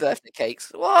mentioned birthday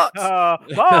cakes. What?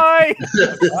 Bye.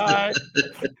 Bye.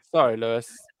 Sorry, Lewis.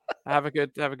 Have a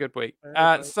good week.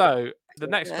 So the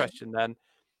next question then: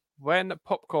 when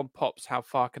popcorn pops, how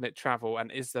far can it travel,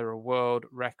 and is there a world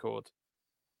record?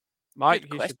 Mike,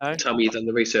 you should know. Tell me you've done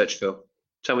the research, Phil.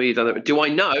 Tell me you've done it. Do I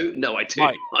know? No, I do.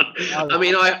 Mike. I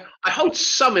mean, I hold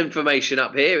some information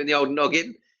up here in the old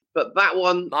noggin, but that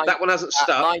one hasn't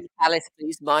stuck. Mind Palace,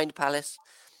 please. Mind Palace.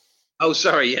 Oh,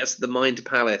 sorry. Yes, the Mind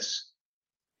Palace.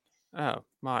 Oh,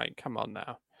 Mike, come on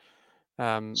now.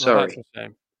 Sorry. Well, that's a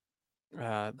shame.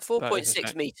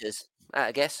 4.6 meters,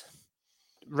 I guess.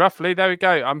 Roughly, there we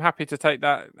go. I'm happy to take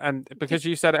that. And because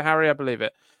you said it, Harry, I believe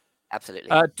it.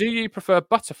 Absolutely. Do you prefer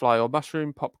butterfly or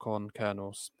mushroom popcorn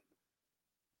kernels?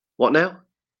 What now?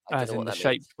 As in the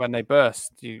shape when they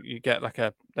burst, you get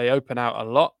they open out a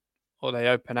lot or they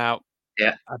open out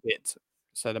a bit.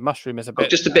 So the mushroom is a bit.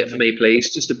 Just a bit for me,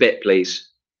 please. Just a bit, please.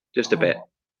 Just a bit.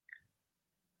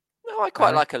 No, I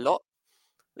quite like a lot.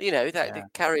 You know,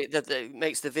 that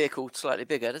makes the vehicle slightly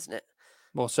bigger, doesn't it?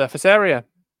 More surface area.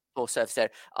 More surface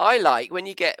area. I like when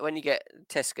you get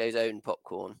Tesco's own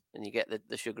popcorn and you get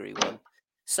the sugary one.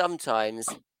 Sometimes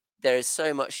there is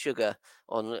so much sugar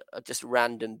on just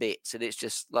random bits, and it's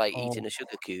just like eating a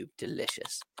sugar cube.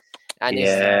 Delicious. And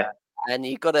and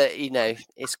you've got to,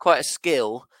 it's quite a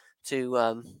skill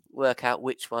to work out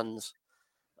which ones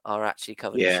are actually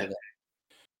covered in sugar.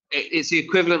 It's the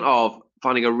equivalent of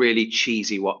finding a really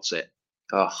cheesy what's it.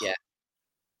 Oh, yeah.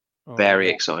 Very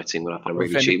exciting when I find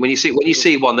really cheesy. When you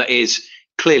see one that is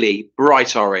clearly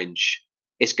bright orange,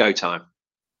 it's go time.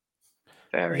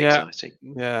 Very exciting.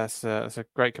 Yeah, it's a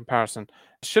great comparison.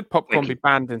 Should popcorn be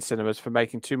banned in cinemas for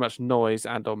making too much noise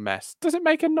and/or mess? Does it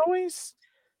make a noise?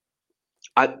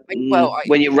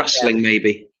 When you're rustling,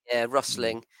 maybe. Yeah,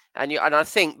 rustling, and I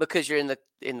think because you're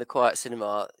in the quiet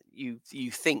cinema, you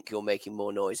think you're making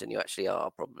more noise than you actually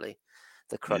are. Probably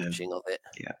the crunching of it.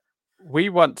 Yeah. We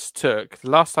once took the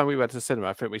last time we went to the cinema.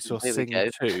 I think we saw Sing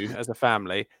 2 as a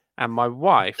family, and my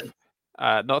wife.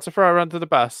 Not to throw her under the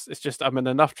bus, it's just I'm in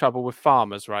enough trouble with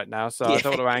farmers right now, so I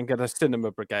don't want to anger the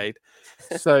cinema brigade.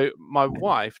 So my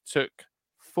wife took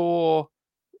 4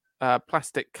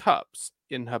 plastic cups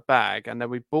in her bag, and then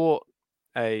we bought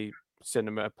a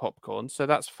cinema popcorn, so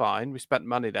that's fine. We spent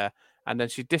money there, and then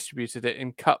she distributed it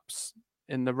in cups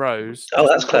in the rows. Oh,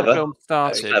 that's clever. The film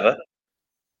started. That's clever.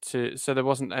 So there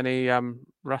wasn't any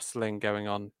rustling going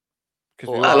on.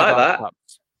 I like that.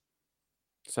 Cups.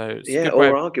 So it's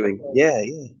or arguing.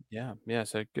 Yeah.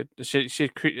 So good.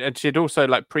 She'd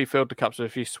also pre-filled the cups with a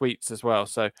few sweets as well.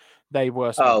 So they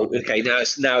were. Oh, okay.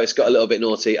 Now it's got a little bit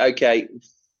naughty. Okay.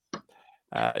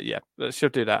 She'll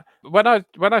do that. When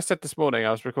I said this morning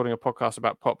I was recording a podcast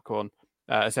about popcorn,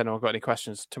 has anyone got any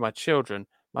questions to my children?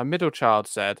 My middle child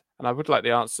said, and I would like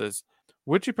the answers.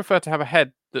 Would you prefer to have a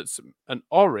head that's an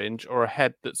orange or a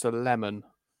head that's a lemon?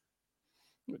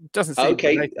 It doesn't seem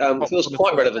okay. Feels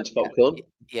quite relevant to popcorn.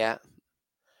 Yeah.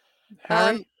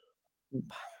 Harry?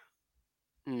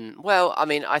 Well, I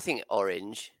mean, I think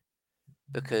orange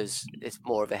because it's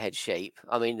more of a head shape.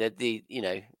 I mean,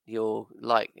 you're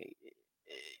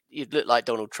you'd look like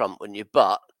Donald Trump, wouldn't you?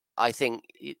 But I think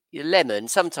your lemon.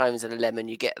 Sometimes in a lemon,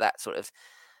 you get that sort of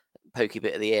pokey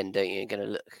bit at the end, don't you? You're going to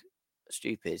look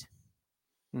stupid.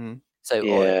 So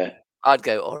orange. I'd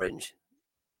go orange.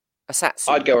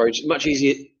 I'd go orange. Much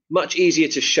easier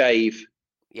to shave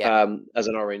as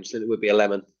an orange than it would be a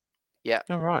lemon. Yeah.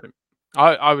 All right.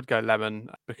 I would go lemon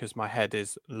because my head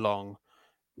is long.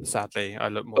 Sadly, I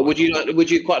look more. But would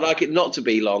you quite like it not to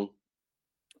be long?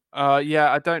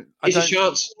 Yeah, I don't. Here's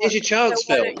your chance,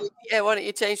 Phil. Why don't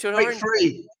you change to an orange?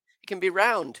 Free. It can be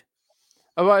round.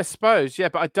 Oh, I suppose, yeah,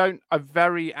 but I'm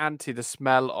very anti the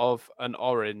smell of an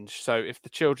orange. So if the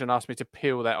children ask me to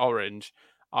peel their orange,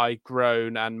 I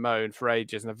groan and moan for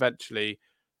ages, and eventually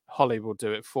Holly will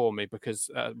do it for me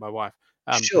because my wife.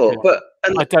 Sure, but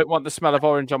I don't want the smell of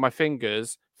orange on my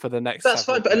fingers for the next. That's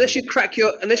fine, but unless you crack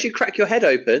your head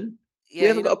open, we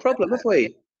haven't got a problem, have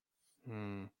we?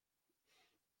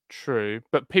 True,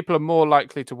 but people are more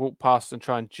likely to walk past and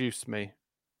try and juice me.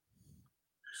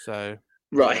 So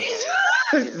right,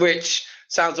 which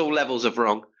sounds all levels of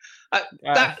wrong.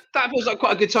 That feels like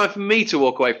quite a good time for me to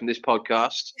walk away from this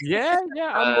podcast. Yeah,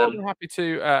 I'm more than happy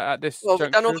to at this. Well,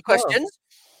 we've done all the questions.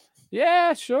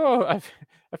 Yeah, sure.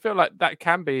 I feel like that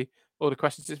can be all the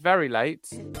questions. It's very late.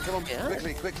 Come on,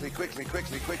 quickly.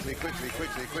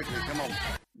 Come on.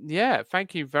 Yeah,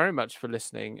 thank you very much for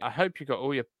listening. I hope you got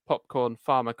all your popcorn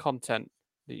farmer content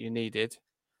that you needed.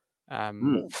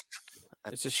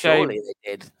 It's a shame. Surely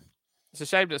they did. It's a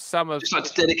shame that some of. Just like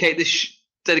to dedicate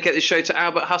this show to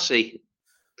Albert Hussey.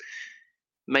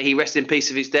 May he rest in peace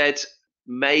if he's dead.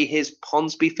 May his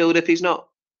ponds be filled if he's not.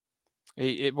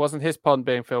 It wasn't his pond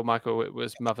being filled, Michael. It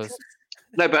was Mother's.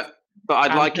 No, but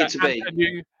I'd like it to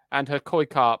be. And her koi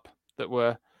carp that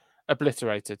were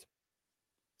obliterated,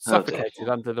 suffocated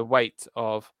under the weight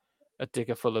of a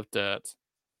digger full of dirt.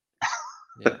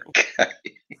 Yeah. Okay.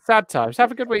 Sad times.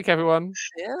 Have a good week, everyone.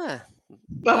 Yeah.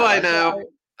 Bye-bye now.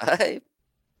 Bye.